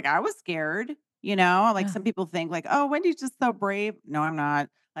scared. Like I was scared, like Yeah. some people think like, oh, Wendy's just so brave. No, I'm not.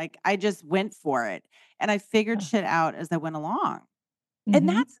 Like I just went for it and I figured Yeah. shit out as I went along. And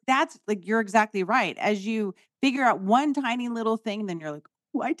Mhm. that's like, you're exactly right. As you figure out one tiny little thing, then you're like,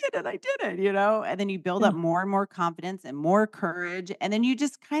 oh, I did it, and then you build Yeah. up more and more confidence and more courage. And then you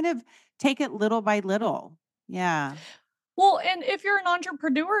just kind of take it little by little. Yeah. Well, and if you're an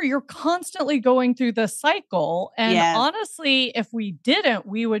entrepreneur, you're constantly going through this cycle. And Yes. honestly, if we didn't,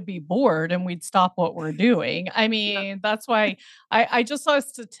 we would be bored and we'd stop what we're doing. I Yep. mean, that's why I just saw a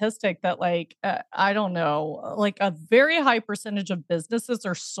statistic that, like, I don't know, like a very high percentage of businesses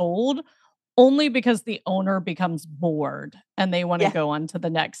are sold only because the owner becomes bored and they want to Yeah. go on to the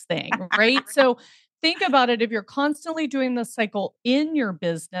next thing, right? So think about it. If you're constantly doing this cycle in your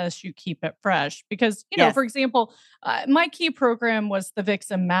business, you keep it fresh. Because, Yes. for example, my key program was the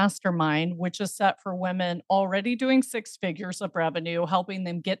Vixen Mastermind, which is set for women already doing 6 figures of revenue, helping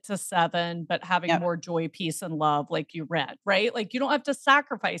them get to 7, but having Yep. more joy, peace, and love, like you read, right? Like you don't have to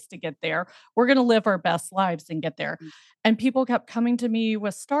sacrifice to get there. We're going to live our best lives and get there. And people kept coming to me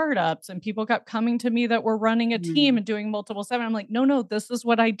with startups and people kept coming to me that were running a team Mhm. and doing multiple 7. I'm like, no, no, this is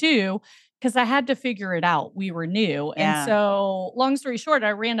what I do. because I had to figure it out. We were new. And Yeah. so, long story short,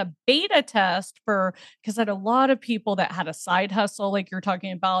 I ran a beta test because I had a lot of people that had a side hustle, like you're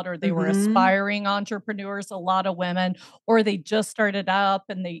talking about, or they were Mhm. aspiring entrepreneurs, a lot of women, or they just started up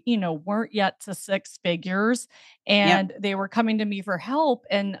and they, weren't yet to six figures Yep. and they were coming to me for help.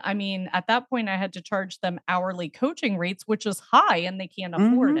 And I mean, at that point, I had to charge them hourly coaching rates, which is high and they can't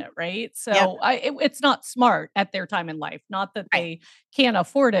afford Mhm. it. Right. Yep. So it's not smart at their time in life, not that Right. they can't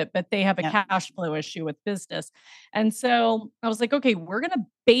afford it, but they have a Yep. cash flow issue with business. And so I was like, okay, we're going to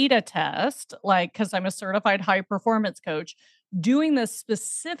beta test, like, because I'm a certified high performance coach, doing this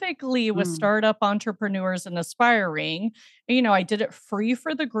specifically with Mm. startup entrepreneurs and aspiring. I did it free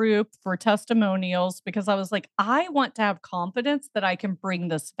for the group for testimonials because I was like, I want to have confidence that I can bring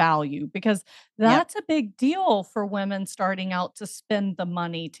this value because Yep. that's a big deal for women starting out to spend the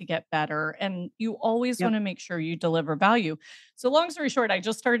money to get better. And you always Yep. want to make sure you deliver value. So long story short, I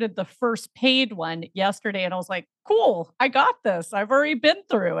just started the first paid one yesterday and I was like, cool, I got this. I've already been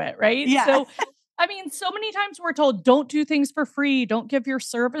through it. Right. Yeah. So, I mean, so many times we're told, don't do things for free, don't give your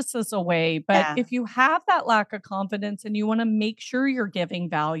services away. But Yeah. if you have that lack of confidence and you want to make sure you're giving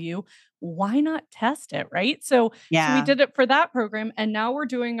value, why not test it? Right. So we Yeah. did it for that program. And now we're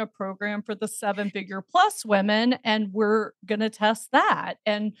doing a program for the 7-figure plus women, and we're going to test that.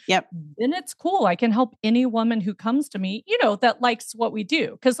 And Yep. then it's cool. I can help any woman who comes to me, that likes what we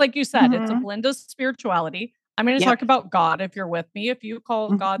do. Because, like you said, it's a Mhm. blend of spirituality. I'm going to Yep. talk about God if you're with me. If you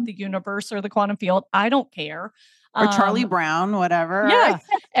call God Mhm. the universe or the quantum field, I don't care. Or Charlie Um, Brown, whatever. yeah.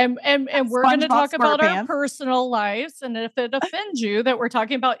 And we're gonna SpongeBob talk about our SquarePants. personal lives, and if it offends you that we're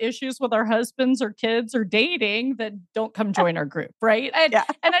talking about issues with our husbands or kids or dating, then don't come join our group, right? And Yeah.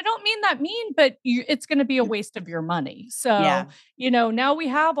 and I don't mean that mean, but it's gonna be a waste of your money. So, Yeah. now we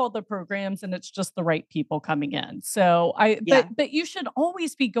have all the programs and it's just the right people coming in. So I Yeah. but you should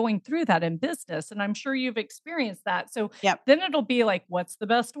always be going through that in business, and I'm sure you've experienced that. So Yep. then it'll be like, what's the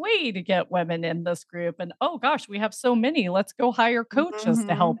best way to get women in this group? And oh gosh, we have so many. Let's go hire coaches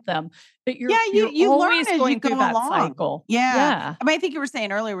to Mhm. help them. But you're Yeah, you're you learn always as you going go through that along. cycle. Yeah. Yeah. I mean, I think you were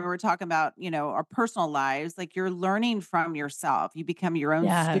saying earlier we were talking about, our personal lives, like you're learning from yourself. You become your own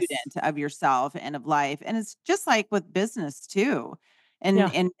Yes. student of yourself and of life. And it's just like with business too. And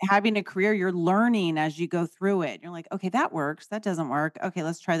Yeah. and having a career, you're learning as you go through it. You're like, okay, that works. That doesn't work. Okay,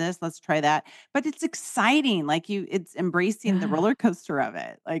 let's try this. Let's try that. But it's exciting. Like it's embracing the Yeah. roller coaster of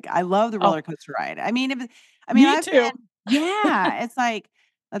it. Like I love the roller Oh, coaster ride. I mean, me I've too. been, yeah, it's like,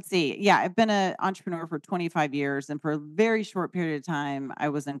 let's see. Yeah, I've been an entrepreneur for 25 years, and for a very short period of time, I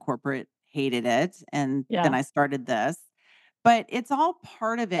was in corporate, hated it, and then Yeah. I started this. But it's all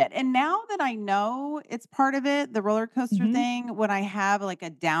part of it. And now that I know it's part of it, the roller coaster Mhm. thing, when I have like a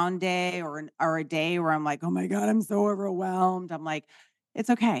down day or a day where I'm like, "Oh my god, I'm so overwhelmed." I'm like, "It's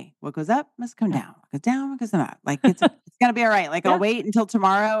okay. What goes up must come Yeah. down. What goes down, what goes up." Like it's gonna be all right. Like I'll Yeah. wait until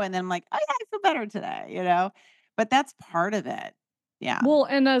tomorrow and then I'm like, "Oh yeah, I feel better today." But that's part of it. Yeah. Well,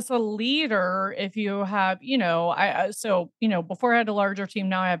 and as a leader, if you have, before I had a larger team,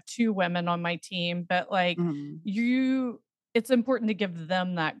 now I have 2 women on my team, but like Mhm. you it's important to give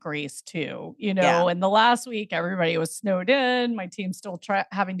them that grace too, Yeah. and the last week everybody was snowed in, my team's still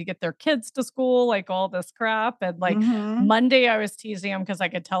having to get their kids to school, like all this crap. And like Mhm. Monday I was teasing them because I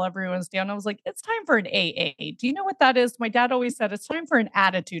could tell everyone's down. I was like, it's time for an AA. Do you know what that is? My dad always said it's time for an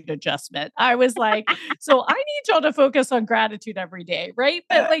attitude adjustment. I was like, so I need y'all to focus on gratitude every day, right?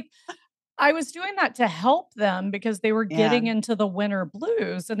 But like I was doing that to help them because they were Yeah. getting into the winter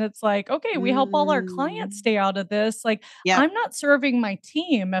blues. And it's like, okay, we help all our clients Mm. stay out of this. Like, Yep. I'm not serving my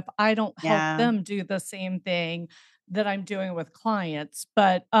team if I don't help Yeah. them do the same thing that I'm doing with clients.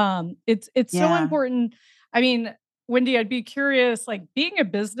 But it's so Yeah. important. I mean, Wendy, I'd be curious, like being a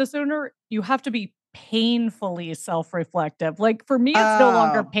business owner, you have to be painfully self-reflective. Like for me, it's no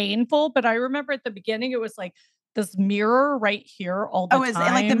longer Oh. painful, but I remember at the beginning it was like this mirror right here all the Oh, and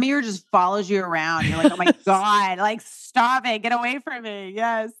like the time. mirror just follows you around. You're like, "Oh my god, like stop it. Get away from me."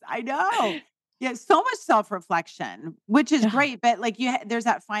 Yes, I know. Yeah, so much self-reflection, which is Yeah. great, but like there's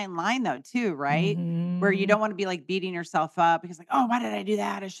that fine line though too, right? Where you Mhm. don't want to be like beating yourself up because like, "Oh, why did I do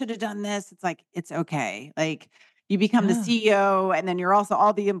that? I should have done this." It's like, it's okay. Like you become the Yeah. CEO and then you're also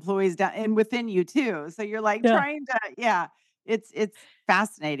all the employees down and within you too. So you're like Yeah. trying to, yeah. It's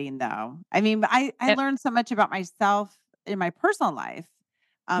fascinating though. I mean, I Eh learned so much about myself in my personal life,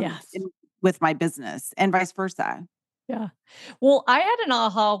 yes. with my business and vice versa. Yeah. Well, I had an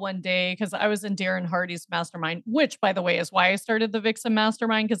aha one day because I was in Darren Hardy's mastermind, which, by the way, is why I started the Vixen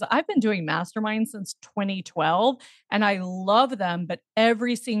Mastermind because I've been doing masterminds since 2012 and I love them, but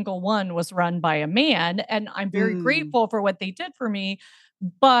every single one was run by a man. And I'm very Mm, grateful for what they did for me.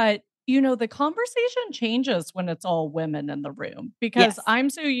 But the conversation changes when it's all women in the room because Yes. I'm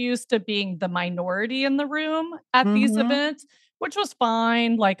so used to being the minority in the room at these Mhm. events, which was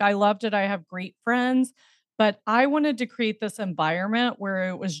fine. Like, I loved it. I have great friends, but I wanted to create this environment where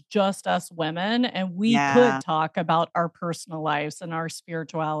it was just us women and we could Yeah. talk about our personal lives and our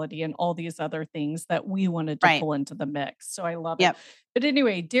spirituality and all these other things that we wanted to Right. pull into the mix. So I love it. Yep. But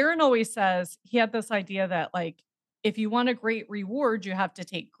anyway, Darren always says he had this idea that, like, if you want a great reward, you have to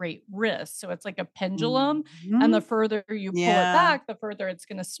take great risks. So it's like a pendulum. And the Mhm. further you pull it Yeah. back, the further it's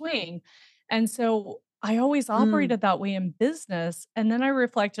going to swing. And so I always Mm. operated that way in business. And then I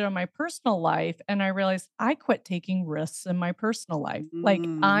reflected on my personal life and I realized I quit taking risks in my personal life. Like,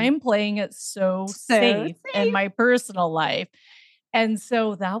 Mm. I'm playing it so So safe in safe. my personal life. And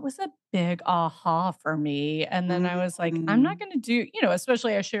so that was a big aha for me. And then I was like, I'm not Mm. going to do,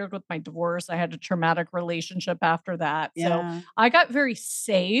 especially I shared with my divorce. I had a traumatic relationship after that. So Yeah. I got very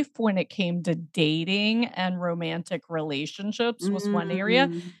safe when it came to dating, and romantic relationships was one area.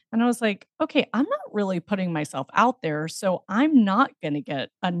 Mm. And I was like, okay, I'm not really putting myself out there. So I'm not going to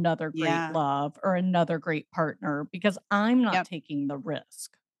get another great Yeah. love or another great partner because I'm not Yep. taking the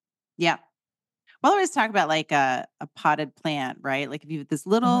risk. Yep. Well, I always talk about like a potted plant, right? Like if you have this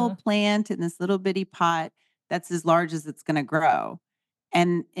little Uh-huh. plant in this little bitty pot that's as large as it's going to grow.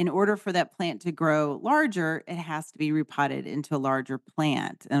 And in order for that plant to grow larger, it has to be repotted into a larger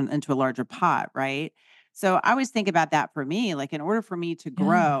plant and into a larger pot, right? So I always think about that for me. Like, in order for me to Yeah.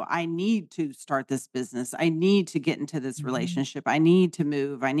 grow, I need to start this business. I need to get into this Mhm. relationship. I need to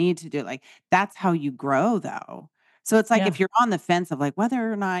move. I need to do it. Like, that's how you grow, though. So it's like Yeah. if you're on the fence of like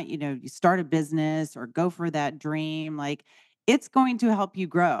whether or not, you start a business or go for that dream, like it's going to help you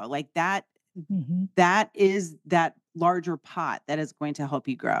grow. Like Mhm. that is that larger pot that is going to help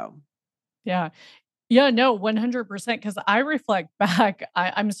you grow. Yeah. Yeah, no, 100%. Because I reflect back,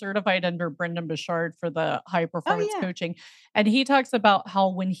 I'm certified under Brendan Bouchard for the high Oh performance yeah. coaching. And he talks about how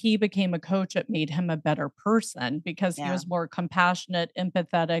when he became a coach, it made him a better person because he Yeah. was more compassionate,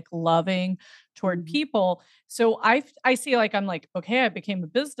 empathetic, loving toward Mhm. people. So I see, like, I'm like, okay, I became a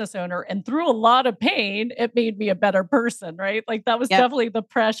business owner, and through a lot of pain, it made me a better person, right? Like, that was Yep. definitely the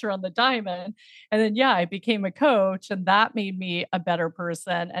pressure on the diamond. And then, yeah, I became a coach and that made me a better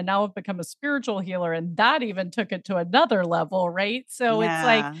person. And now I've become a spiritual healer and that even took it to another level, right? So it's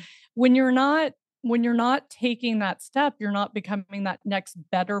like Yeah. when you're not when you're not taking that step, you're not becoming that next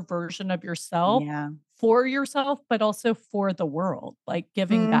better version of yourself Yeah. for yourself, but also for the world, like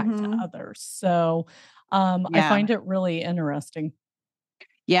giving back to Mhm. others. So I Yeah. find it really interesting.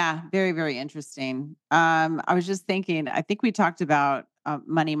 Yeah, very, very interesting. I was just thinking, I think we talked about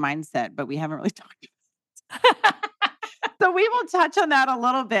money mindset, but we haven't really talked. So we will touch on that a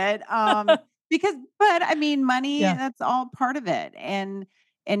little bit, because, but I mean, money, Yeah. that's all part of it, and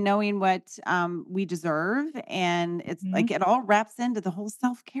knowing what we deserve, and it's like Mhm. it all wraps into the whole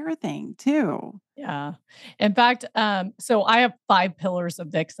self care thing too. Yeah. In fact, so I have 5 pillars of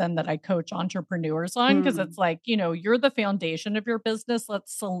Vixen that I coach entrepreneurs on because Mm, it's like, you're the foundation of your business.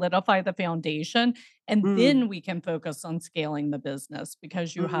 Let's solidify the foundation and mm, then we can focus on scaling the business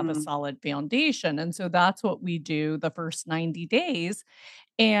because you have a mm, solid foundation. And so that's what we do the first 90 days.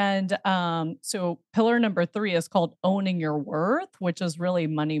 And so pillar number 3 is called owning your worth, which is really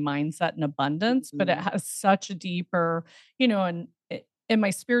money mindset and abundance, but it mm. has such a deeper, and in my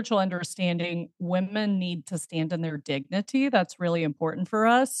spiritual understanding, women need to stand in their dignity. That's really important for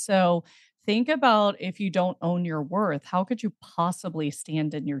us. So think about, if you don't own your worth, how could you possibly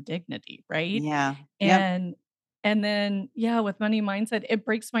stand in your dignity, right? Yeah. Yep. And and then, yeah, with money mindset, it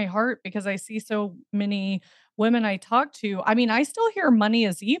breaks my heart because I see so many women I talk to. I mean, I still hear money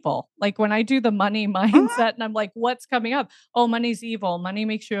is evil. Like, when I do the money Mhm. mindset and I'm like, what's coming up? Oh, money's evil. Money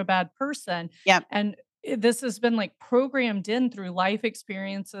makes you a bad person. Yep. And this has been like programmed in through life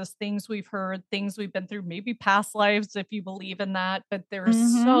experiences, things we've heard, things we've been through, maybe past lives, if you believe in that. But there's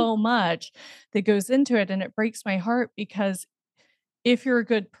Hmm. so much that goes into it. And it breaks my heart because if you're a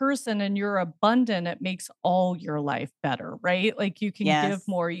good person and you're abundant, it makes all your life better, right? Like, you can give Yes.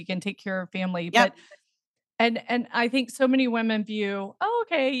 more, you can take care of family. Yep. And I think so many women view, oh,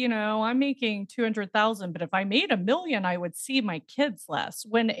 okay, I'm making 200,000, but if I made 1,000,000, I would see my kids less.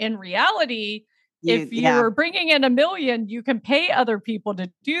 When in reality, if you Yeah. are bringing in 1,000,000, you can pay other people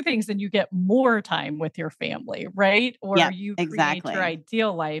to do things and you get more time with your family, right? Or Yep. you create your Exactly.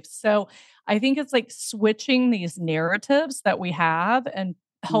 ideal life. So I think it's like switching these narratives that we have and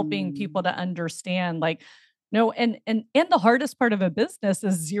helping people Mm. to understand, like, no, and the hardest part of a business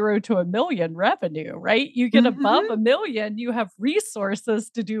is 0 to 1,000,000 revenue, right? You get above Hmm. 1,000,000, you have resources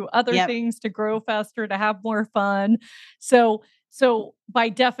to do other Yep. things, to grow faster, to have more fun. So So by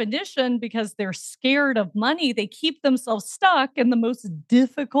definition, because they're scared of money, they keep themselves stuck in the most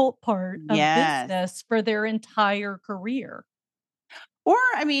difficult part of Yes. business for their entire career. Or,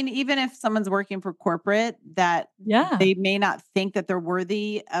 I mean, even if someone's working for corporate, that Yeah. they may not think that they're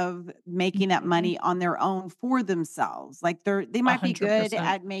worthy of making that Mhm. money on their own for themselves. Like they might be good 100%.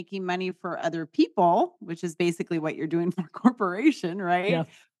 at making money for other people, which is basically what you're doing for a corporation, right? Yeah.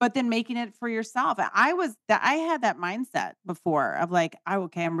 But then making it for yourself. I had that mindset before of like, oh,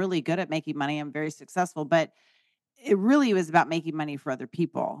 okay, I'm really good at making money. I'm very successful, but it really was about making money for other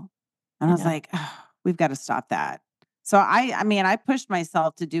people. And I was Yeah. like, "Ugh, we've got to stop that." So I mean, I pushed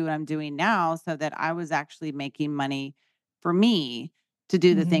myself to do what I'm doing now so that I was actually making money for me to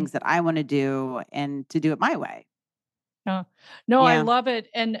do the Mhm. things that I want to do and to do it my way. Yeah. No, I Yeah. love it.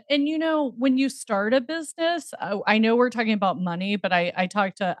 And when you start a business, I know we're talking about money, but I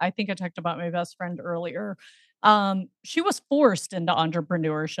think I talked about my best friend earlier. She was forced into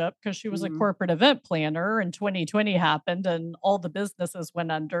entrepreneurship because she was a Mhm. corporate event planner and 2020 happened and all the businesses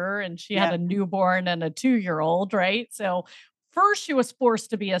went under and she had a Yep. newborn and a 2-year-old, right? So first she was forced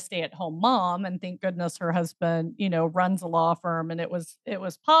to be a stay-at-home mom and thank goodness her husband, runs a law firm and it was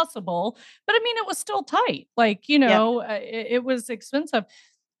possible, but I mean, it was still tight. Like, Yep. it was expensive.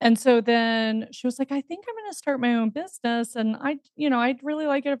 And so then she was like, I think I'm going to start my own business. And I'd really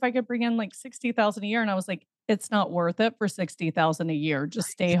like it if I could bring in like 60,000 a year. And I was like, it's not worth it for 60,000 a year. Just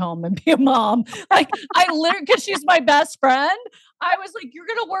stay home and be a mom. Like I literally, cause she's my best friend. I was like, you're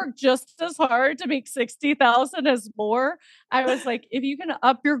going to work just as hard to make 60,000 as more. I was like, if you can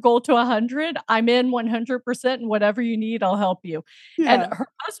up your goal to 100, I'm in 100% and whatever you need, I'll help you. And Yeah. her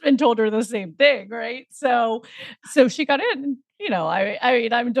husband told her the same thing, right? So she got in, I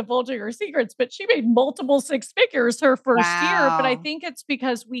mean, I'm divulging her secrets, but she made multiple six figures her first year. But I Wow. think it's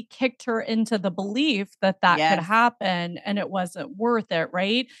because we kicked her into the belief that that could Yes. happen and it wasn't worth it,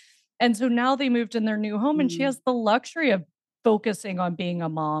 right? And so now they moved in their new home and she Mm. has the luxury of focusing on being a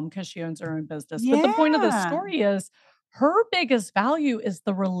mom because she owns her own business. But the point of this Yeah. story is her biggest value is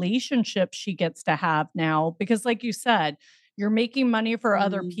the relationship she gets to have now. Because, like you said, you're making money for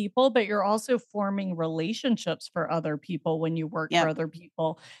other Mm. people, but you're also forming relationships for other people when you work for Yep. other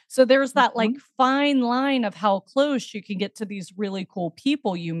people. So there's that like Mhm. fine line of how close you can get to these really cool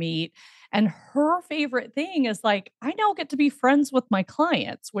people you meet. And her favorite thing is like, I now get to be friends with my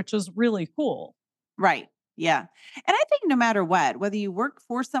clients, which is really cool. Right. Yeah. And I think no matter what, whether you work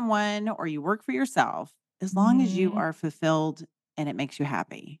for someone or you work for yourself, as long as you Mhm. are fulfilled and it makes you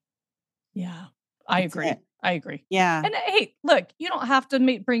happy, Yeah, I that's agree. it. I agree. Yeah. And hey, look, you don't have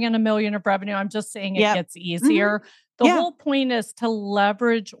to bring in a million of revenue. I'm just saying it Yep. gets Mhm. easier. The Yeah. whole point is to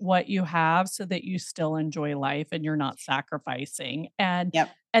leverage what you have so that you still enjoy life and you're not sacrificing.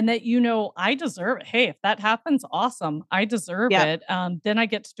 Yep. And that I deserve it. Hey, if that happens, awesome. I deserve Yep. it. Then I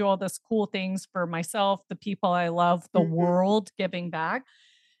get to do all this cool things for myself, the people I love, the Mhm. world, giving back.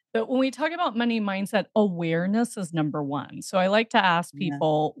 But when we talk about money mindset, awareness is number one. So I like to ask Yeah.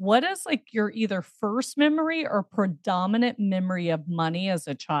 people, what is like your either first memory or predominant memory of money as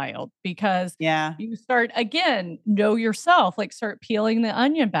a child? Because Yeah. you start again, know yourself, like start peeling the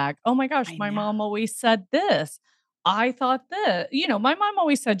onion back. Oh my gosh, I my know. mom always said this. I thought that, my mom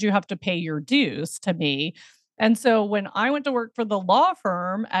always said you have to pay your dues to me. And so when I went to work for the law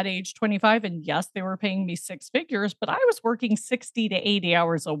firm at age 25, and yes, they were paying me six figures, but I was working 60 to 80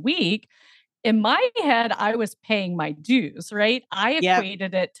 hours a week. In my head, I was paying my dues, right? I Yep.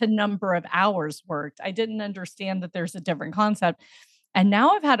 equated it to number of hours worked. I didn't understand that there's a different concept. And now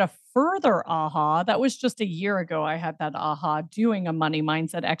I've had a further aha. That was just a year ago. I had that aha doing a money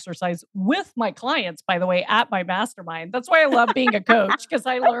mindset exercise with my clients, by the way, at my mastermind. That's why I love being a coach because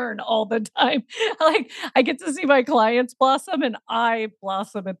I learn all the time. Like I get to see my clients blossom and I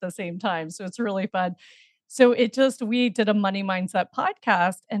blossom at the same time. So it's really fun. So we did a money mindset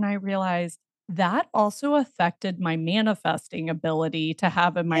podcast and I realized that also affected my manifesting ability to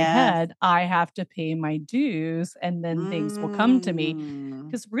have in my Yes. head, I have to pay my dues and then things will come to me. Mm.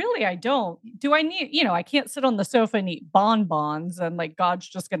 Because really, I don't. Do I need, I can't sit on the sofa and eat bonbons and like God's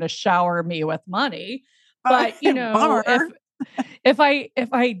just going to shower me with money. But, if Bummer.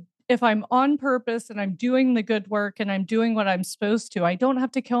 if I'm on purpose and I'm doing the good work and I'm doing what I'm supposed to, I don't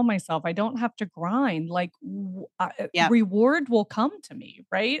have to kill myself. I don't have to grind. Like Yep. reward will come to me,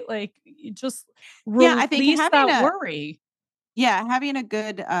 right? Like you just Yeah, I think release that worry. having a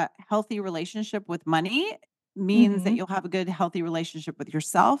good, healthy relationship with money means that Mhm. you'll have a good, healthy relationship with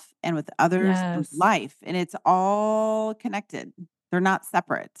yourself and with others and with Yes. life, and it's all connected. They're not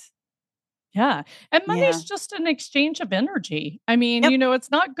separate. Yeah. And Yeah. money's just an exchange of energy. I mean, Yep.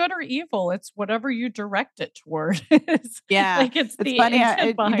 it's not good or evil. It's whatever you direct it toward. Yeah. It's It's the funny. intent You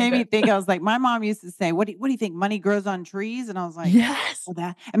made behind me it. think, I was like, my mom used to say, what do you think? Money grows on trees? And I was like, Yes. well,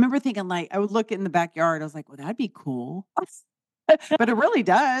 I remember thinking like, I would look in the backyard. I was like, well, that'd be cool. But it really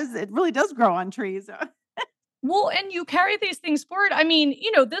does. It really does grow on trees. Well, and you carry these things forward. I mean,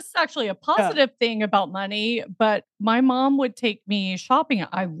 this is actually a Yeah. positive thing about money, but my mom would take me shopping.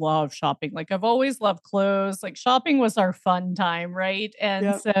 I love shopping. Like I've always loved clothes. Like shopping was our fun time, right?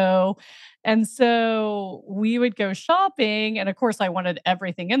 Yep. And so we would go shopping and of course I wanted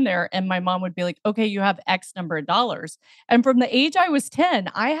everything in there and my mom would be like, "Okay, you have X number of dollars." And from the age I was 10,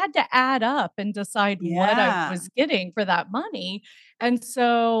 I had to add up and decide what I Yeah. was getting for that money. And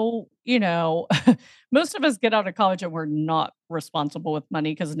so, most of us get out of college and we're not responsible with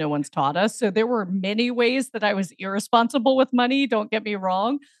money because no one's taught us. So there were many ways that I was irresponsible with money. Don't get me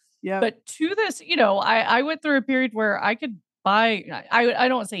wrong. Yep. But to this, I went through a period where I could buy, I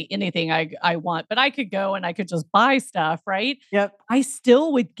don't say anything I want, but I could go and I could just buy stuff, right? Yep. I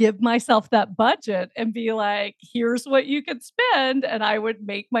still would give myself that budget and be like, here's what you could spend. And I would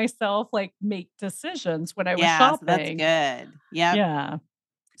make myself like make decisions when I was Yeah. So that's shopping. good. Yep. Yeah.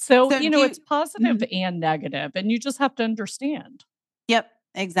 So, So do you, it's positive mhm. and negative, and you just have to understand. Yep,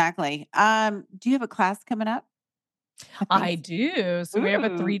 exactly. Do you have a class coming up? I think I do. So we have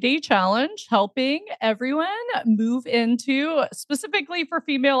a Ooh. 3-day challenge helping everyone move into specifically for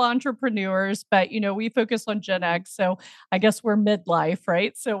female entrepreneurs, but we focus on Gen Mhm. X. So I guess we're midlife,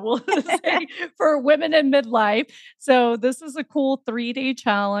 right? So we'll say for women in midlife. So this is a cool 3-day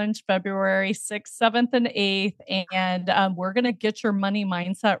challenge, February 6th, 7th, and 8th. And we're going to get your money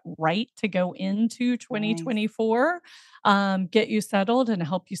mindset right to go into Nice. 2024, get you settled and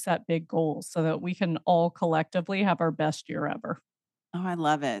help you set big goals so that we can all collectively have our best year ever. Oh, I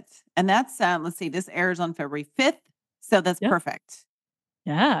love it. And that's, let's see, this airs on February 5th. So that's Yeah. perfect.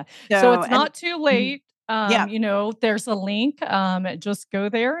 Yeah. So So, it's and not too mhm, late. yeah, There's a link. Just go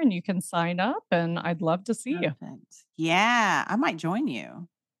there and you can sign up and I'd love to see you. perfect. Yeah, I might join you.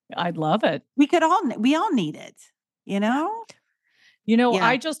 I'd love it. We all need it, you Yeah. know? I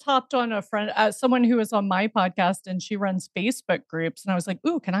Yeah. just hopped on someone who was on my podcast and she runs Facebook groups. And I was like,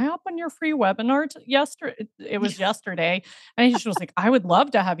 "Ooh, can I hop on your free webinar yesterday?" It was yesterday. And she was like, "I would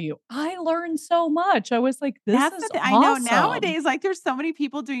love to have you." I learned so much. I was like, "This That's is the thing. I know awesome." nowadays, like, there's so many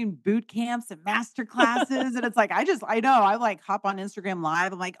people doing boot camps and master classes, and it's like, I know, I like hop on Instagram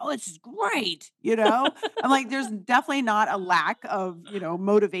Live. I'm like, oh, this is great. I'm like, there's definitely not a lack of,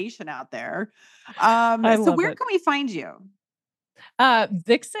 motivation out there. I So love where it. can we find you?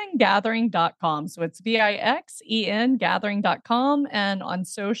 Vixengathering.com. So it's VIXEN gathering.com and on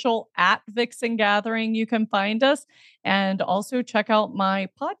social at Vixen Gathering, you can find us and also check out my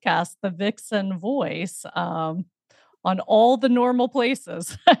podcast, The Vixen Voice, on all the normal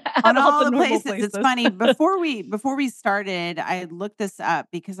places, On at all all the the normal places. It's places. funny. Before we started, I looked this up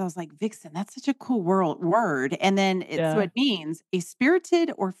because I was like, Vixen, that's such a cool word. And then so Yeah. it means a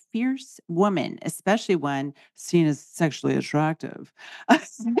spirited or fierce woman, especially one seen as sexually attractive.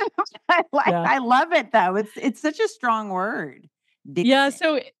 Yeah. I love it though. It's such a strong word. Yeah, Vixen.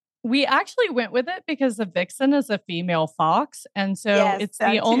 so we actually went with it because the vixen is a female fox, and so Yes, it's the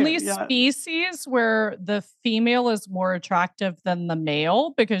that too. only Yeah. species where the female is more attractive than the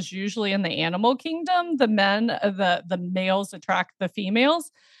male, because usually in the animal kingdom, the males attract the females.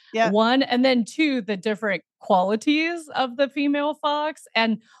 Yep. One, and then two, the different qualities of the female fox,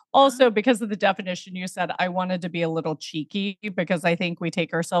 and also Ah, because of the definition you said, I wanted to be a little cheeky because I think we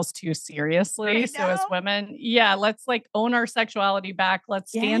take ourselves too seriously. I So as know. women, yeah, let's like own our sexuality back.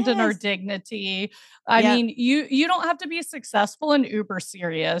 Let's stand in our Yes. dignity. I Yep. mean, you don't have to be successful and uber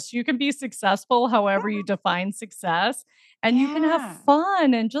serious. You can be successful however you define success, and you can have Yeah.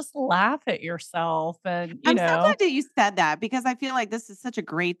 fun and just laugh at yourself and, I'm so glad that you said that because I feel like this is such a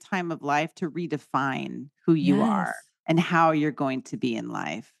great time of life to redefine who you are yes, and how you're going to be in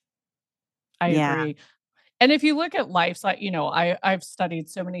life. I Yeah. agree. And if you look at I've studied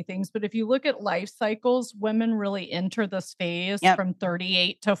so many things, but if you look at life cycles, women really enter this phase Yep. from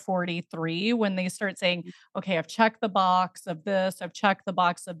 38 to 43 when they start saying, okay, I've checked the box of this, I've checked the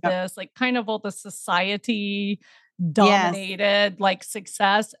box of Yep. this, like kind of all the society Yes. dominated like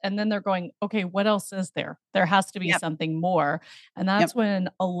success. And then they're going, okay, what else is there? There has to be Yep. something more. And that's Yep. when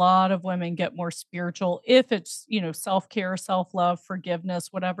a lot of women get more spiritual. If it's, self care, self love, forgiveness,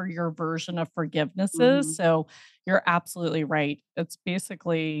 whatever your version of forgiveness is. Mhm. So you're absolutely right. It's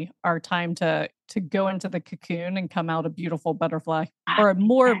basically our time to go into the cocoon and come out a beautiful butterfly Ah, or a yeah.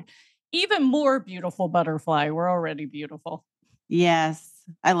 more, even more beautiful butterfly. We're already beautiful. Yes.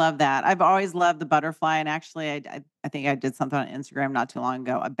 I love that. I've always loved the butterfly. And actually, I think I did something on Instagram not too long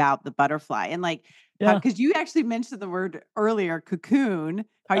ago about the butterfly and like how, Yeah. because you actually mentioned the word earlier, cocoon,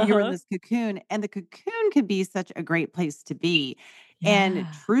 how you were in Uh-huh. this cocoon, and the cocoon can be such a great place to be. And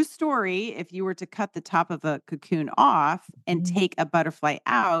Yeah. true story, if you were to cut the top of a cocoon off and Mhm. take a butterfly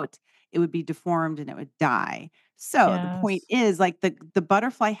out, it would be deformed and it would die. So the point Yes. is like the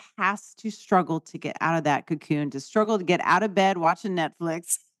butterfly has to struggle to get out of that cocoon, to struggle to get out of bed watching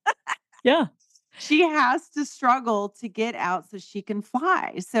Netflix. Yeah. She has to struggle to get out so she can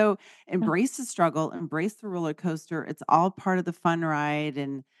fly. So Yeah. embrace the struggle, embrace the roller coaster. It's all part of the fun ride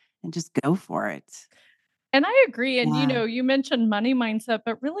and just go for it. And I agree, and, Yeah. you mentioned money mindset,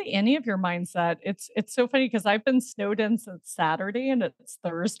 but really any of your mindset. It's so funny because 'cause I've been snowed in since Saturday and it's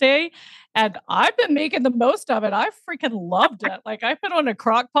Thursday, and I've been making the most of it. I freaking loved it. Like, I put on a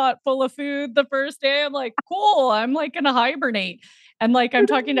crock pot full of food the first day. I'm like, "Cool, I'm, like, gonna hibernate." And, like, I'm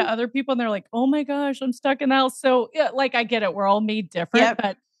talking to other people, and they're like, "Oh my gosh, I'm stuck in the house." So, yeah, like, I get it. We're all made different, Yep.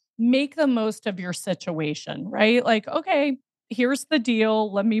 but make the most of your situation, right? Like, "Okay, here's the deal.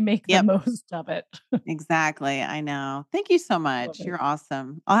 Let me make the Yep. most of it." Exactly. I know. Thank you so Love much. it. You're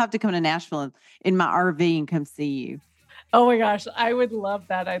awesome. I'll have to come to Nashville in my RV and come see you. Oh my gosh, I would love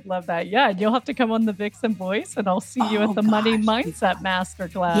that. I'd love that. Yeah, and you'll have to come on the Vixen Voice, and I'll see you at Oh the Money gosh. Mindset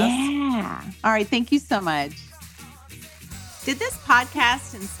Masterclass. Yeah. All right. Thank you so much. Did this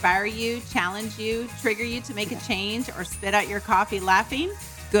podcast inspire you, challenge you, trigger you to make a change, or spit out your coffee laughing?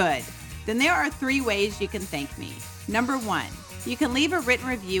 Good. Then there are 3 ways you can thank me. Number 1, you can leave a written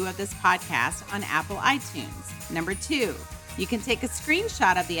review of this podcast on Apple iTunes. Number 2, you can take a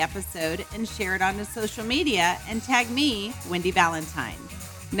screenshot of the episode and share it on social media and tag me, Wendy Valentine.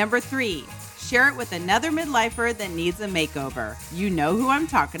 Number 3, share it with another midlifer that needs a makeover. You know who I'm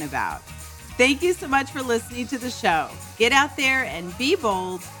talking about. Thank you so much for listening to the show. Get out there and be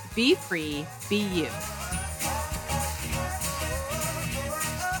bold, be free, be you.